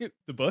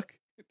 the book.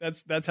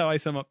 That's how I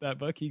sum up that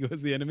book. Ego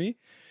is the Enemy.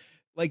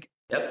 Like,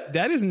 yep.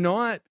 That is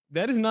not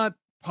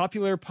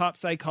popular pop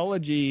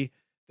psychology.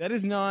 That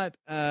is not,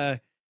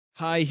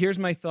 hi, here's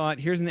my thought.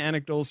 Here's an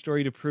anecdotal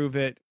story to prove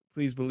it.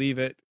 Please believe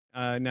it.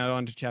 Now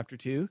on to chapter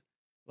 2.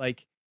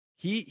 Like,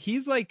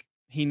 he's like,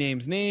 he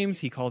names names.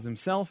 He calls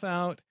himself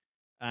out.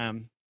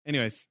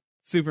 Anyways,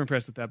 super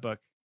impressed with that book.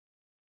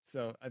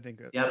 So I think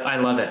that. Yep, I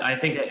love it. I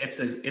think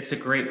it's a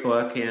great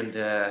book, and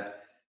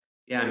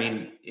I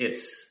mean,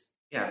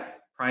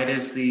 pride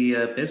is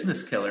the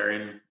business killer.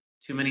 And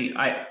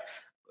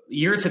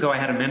years ago, I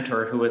had a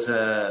mentor who was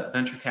a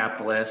venture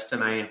capitalist,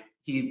 and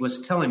he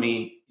was telling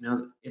me,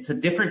 it's a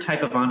different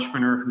type of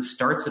entrepreneur who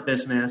starts a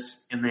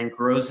business and then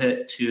grows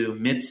it to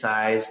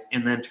mid-size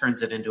and then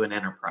turns it into an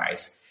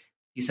enterprise.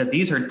 He said,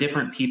 these are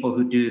different people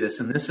who do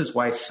this. And this is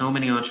why so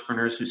many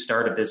entrepreneurs who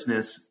start a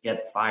business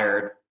get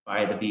fired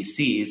by the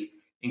VCs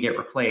and get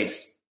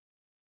replaced.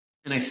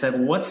 And I said,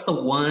 what's the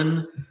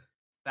one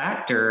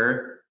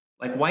factor?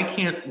 Like, why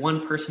can't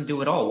one person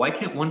do it all? Why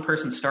can't one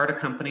person start a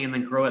company and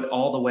then grow it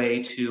all the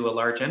way to a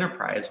large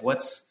enterprise?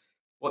 What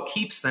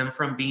keeps them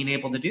from being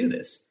able to do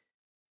this?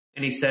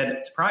 And he said,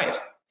 it's pride,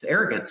 it's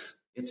arrogance.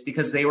 It's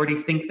because they already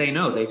think they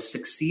know. They've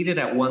succeeded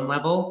at one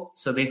level,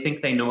 so they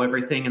think they know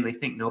everything, and they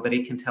think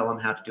nobody can tell them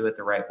how to do it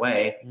the right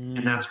way.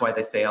 And that's why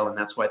they fail, and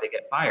that's why they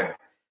get fired.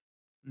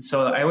 And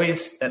so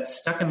that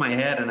stuck in my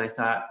head, and I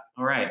thought,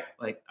 all right,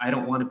 like, I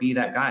don't want to be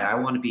that guy. I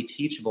want to be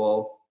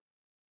teachable.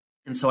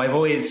 And so I've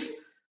always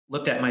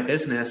looked at my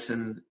business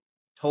and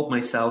told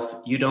myself,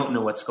 you don't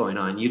know what's going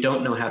on. You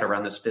don't know how to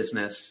run this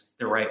business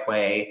the right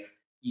way.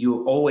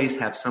 You always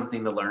have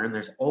something to learn.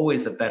 There's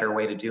always a better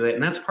way to do it.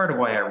 And that's part of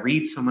why I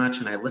read so much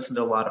and I listen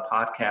to a lot of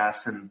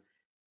podcasts, and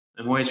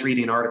I'm always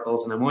reading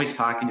articles, and I'm always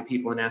talking to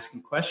people and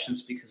asking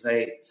questions, because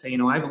I say,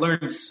 I've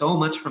learned so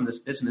much from this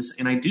business,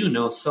 and I do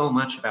know so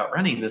much about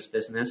running this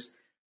business.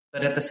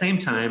 But at the same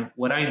time,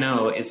 what I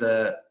know is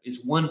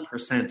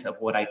 1% of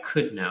what I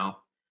could know.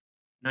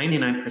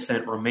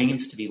 99%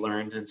 remains to be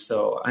learned. And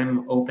so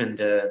I'm open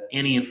to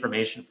any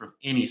information from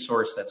any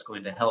source that's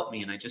going to help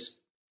me. And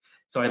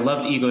so I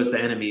loved Ego is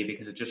the Enemy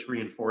because it just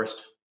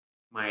reinforced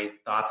my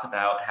thoughts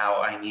about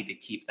how I need to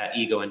keep that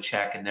ego in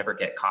check and never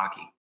get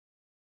cocky.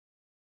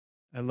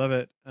 I love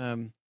it.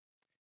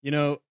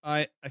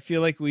 I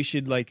feel like we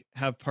should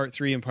have part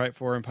 3 and part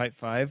 4 and part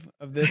 5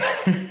 of this.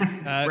 We're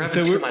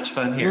having too much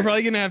fun here. We're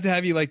probably going to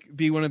have you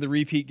be one of the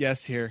repeat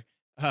guests here.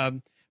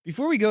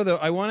 Before we go though,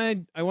 I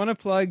want to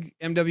plug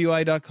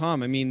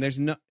MWI.com. I mean, there's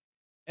no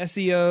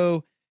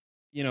SEO,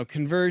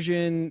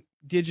 conversion,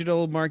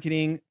 digital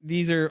marketing.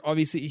 These are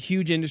obviously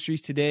huge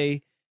industries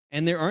today,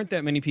 and there aren't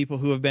that many people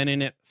who have been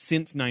in it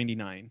since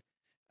 '99.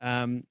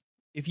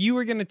 If you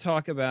were going to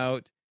talk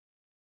about,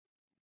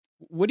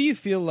 what do you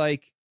feel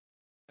like?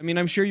 I mean,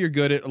 I'm sure you're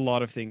good at a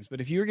lot of things, but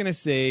if you were going to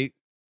say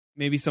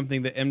maybe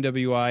something that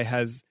MWI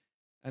has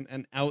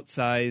an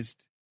outsized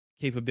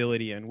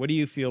capability in, what do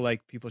you feel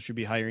like people should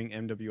be hiring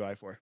MWI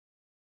for?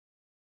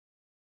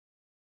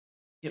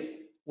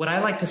 What I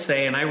like to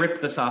say, and I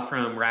ripped this off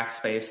from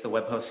Rackspace, the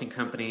web hosting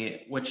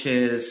company, which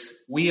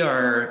is we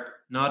are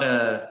not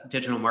a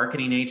digital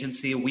marketing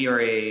agency. We are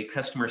a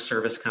customer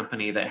service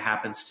company that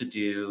happens to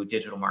do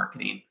digital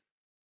marketing.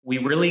 We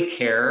really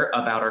care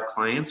about our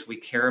clients. We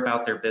care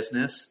about their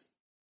business.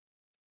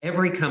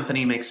 Every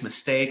company makes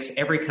mistakes.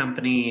 Every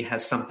company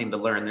has something to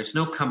learn. There's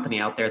no company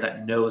out there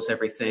that knows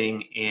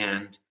everything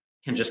and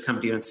can just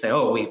come to you and say,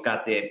 oh, we've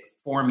got the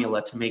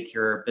formula to make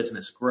your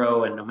business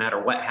grow, and no matter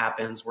what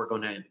happens, we're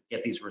going to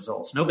get these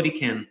results. Nobody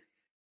can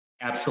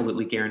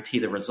absolutely guarantee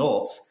the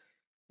results.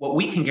 What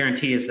we can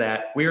guarantee is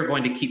that we are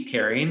going to keep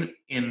caring,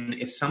 and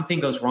if something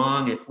goes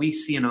wrong, if we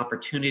see an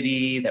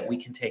opportunity that we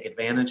can take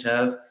advantage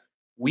of,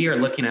 we are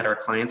looking at our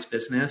client's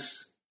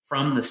business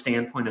from the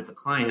standpoint of the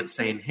client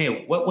saying,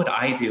 hey, what would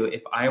I do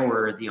if I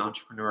were the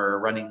entrepreneur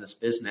running this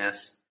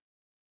business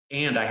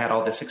and I had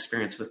all this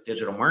experience with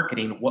digital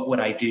marketing? What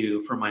would I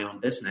do for my own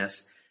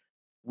business?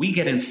 We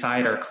get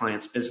inside our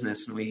client's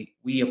business and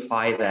we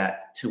apply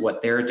that to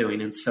what they're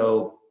doing. And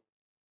so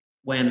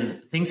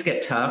when things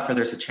get tough or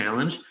there's a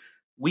challenge,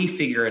 we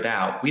figure it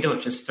out. We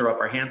don't just throw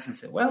up our hands and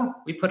say, well,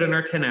 we put in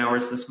our 10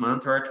 hours this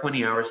month or our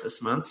 20 hours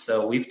this month,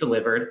 so we've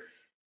delivered.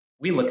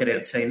 We look at it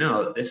and say,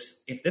 no,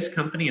 if this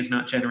company is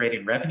not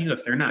generating revenue,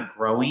 if they're not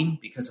growing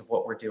because of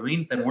what we're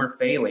doing, then we're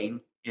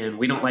failing, and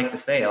we don't like to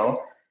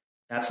fail.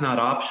 That's not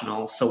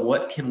optional. So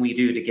what can we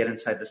do to get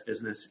inside this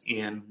business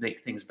and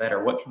make things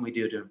better? What can we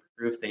do to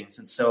improve things?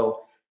 And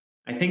so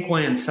I think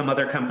when some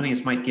other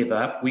companies might give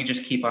up, we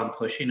just keep on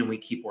pushing and we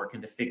keep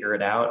working to figure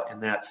it out.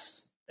 And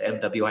that's the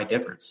MWI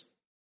difference.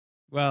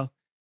 Well,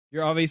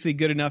 you're obviously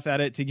good enough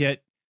at it to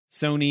get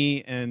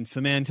Sony and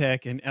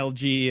Symantec and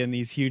LG and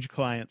these huge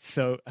clients.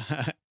 So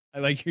I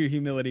like your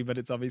humility, but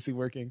it's obviously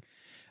working.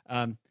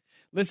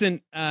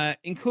 Listen,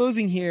 in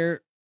closing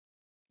here,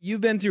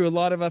 you've been through a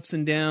lot of ups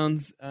and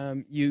downs.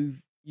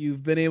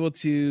 You've been able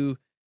to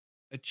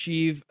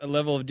achieve a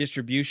level of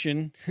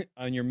distribution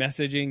on your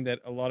messaging that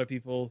a lot of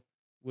people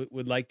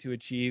would like to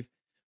achieve.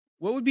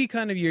 What would be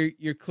kind of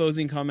your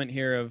closing comment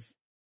here of,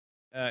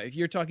 if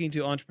you're talking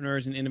to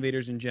entrepreneurs and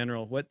innovators in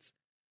general, what's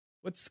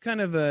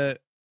kind of a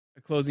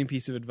closing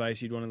piece of advice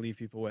you'd want to leave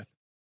people with?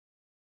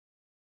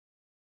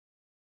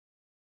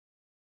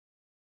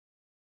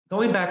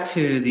 Going back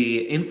to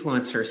the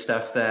influencer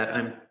stuff that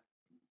I'm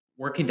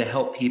working to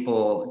help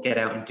people get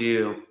out and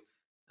do,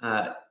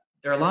 there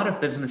are a lot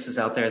of businesses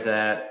out there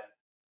that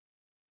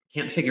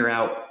can't figure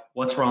out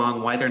what's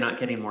wrong, why they're not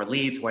getting more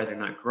leads, why they're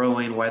not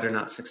growing, why they're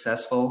not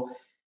successful.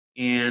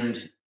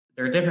 And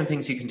there are different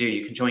things you can do.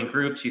 You can join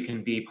groups, you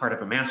can be part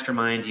of a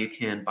mastermind, you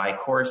can buy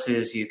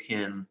courses, you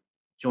can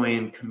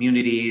join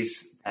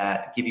communities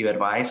that give you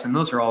advice, and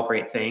those are all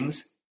great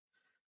things.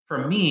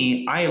 For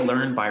me, I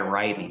learn by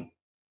writing.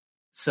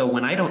 So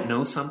when I don't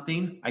know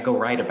something, I go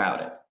write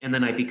about it. And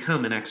then I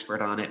become an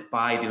expert on it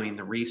by doing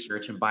the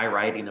research and by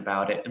writing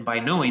about it and by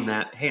knowing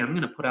that, hey, I'm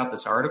going to put out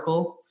this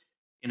article,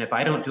 and if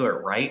I don't do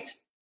it right,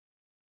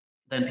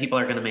 then people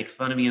are going to make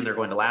fun of me and they're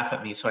going to laugh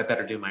at me, so I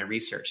better do my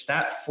research.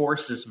 That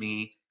forces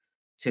me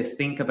to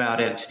think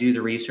about it, to do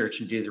the research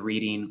and do the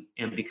reading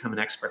and become an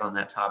expert on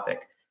that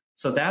topic.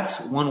 So that's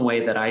one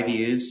way that I've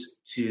used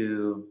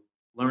to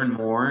learn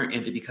more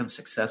and to become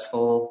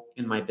successful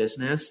in my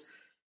business.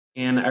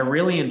 And I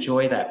really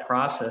enjoy that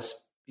process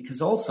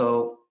because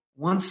also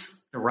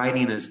once the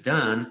writing is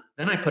done,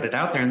 then I put it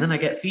out there and then I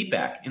get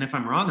feedback. And if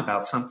I'm wrong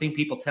about something,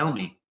 people tell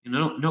me.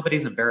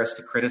 Nobody's embarrassed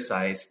to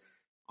criticize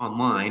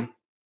online.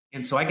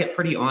 And so I get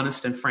pretty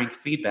honest and frank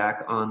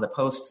feedback on the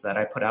posts that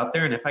I put out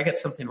there. And if I get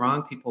something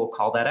wrong, people will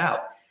call that out.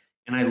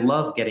 And I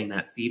love getting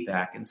that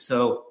feedback. And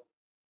so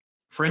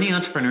for any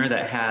entrepreneur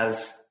that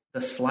has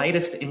the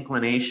slightest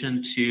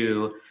inclination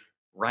to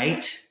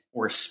write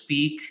or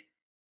speak,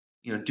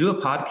 do a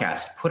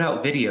podcast, put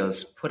out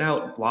videos, put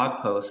out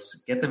blog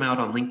posts, get them out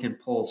on LinkedIn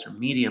Pulse or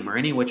Medium or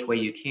any which way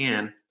you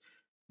can,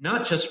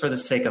 not just for the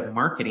sake of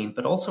marketing,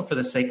 but also for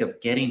the sake of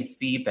getting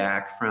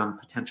feedback from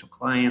potential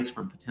clients,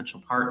 from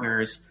potential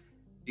partners,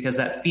 because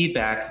that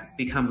feedback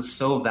becomes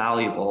so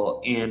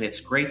valuable, and it's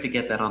great to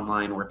get that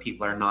online where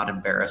people are not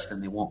embarrassed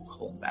and they won't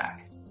hold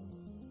back.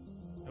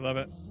 I love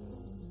it.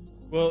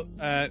 Well,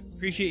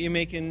 appreciate you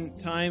making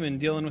time and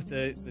dealing with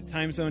the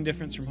time zone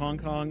difference from Hong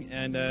Kong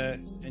and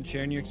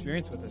sharing your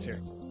experience with us here.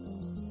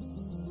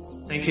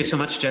 Thank you so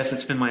much, Jess.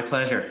 It's been my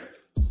pleasure.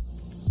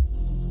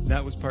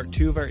 That was part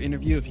 2 of our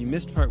interview. If you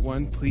missed part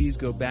 1, please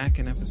go back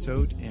an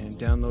episode and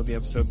download the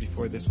episode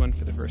before this one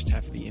for the first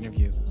half of the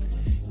interview.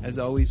 As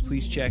always,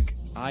 please check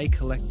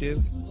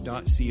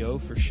icollective.co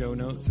for show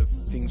notes of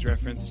things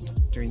referenced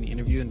during the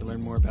interview and to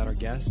learn more about our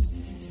guest.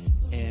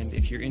 And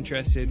if you're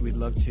interested, we'd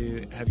love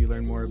to have you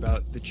learn more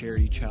about the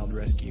charity Child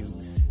Rescue.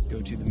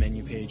 Go to the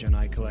menu page on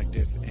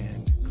iCollective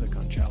and click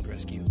on Child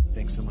Rescue.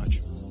 Thanks so much.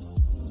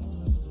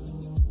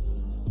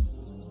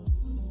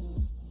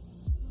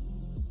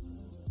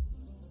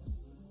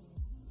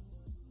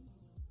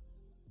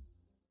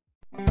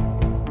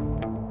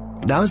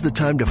 Now's the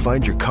time to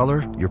find your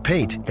color, your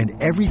paint,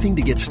 and everything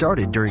to get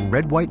started during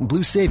Red, White, and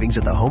Blue savings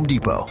at the Home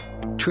Depot.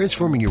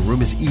 Transforming your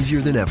room is easier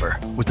than ever.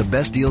 With the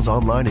best deals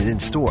online and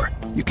in-store,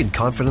 you can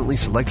confidently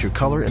select your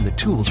color and the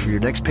tools for your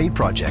next paint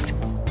project.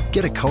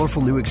 Get a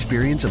colorful new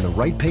experience and the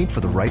right paint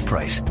for the right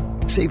price.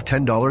 Save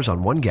 $10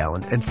 on 1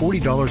 gallon and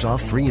 $40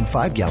 off 3 and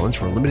 5 gallons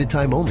for a limited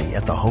time only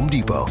at the Home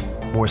Depot.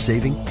 More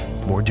saving,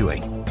 more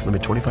doing.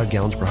 Limit 25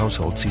 gallons per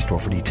household. See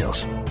store for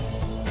details.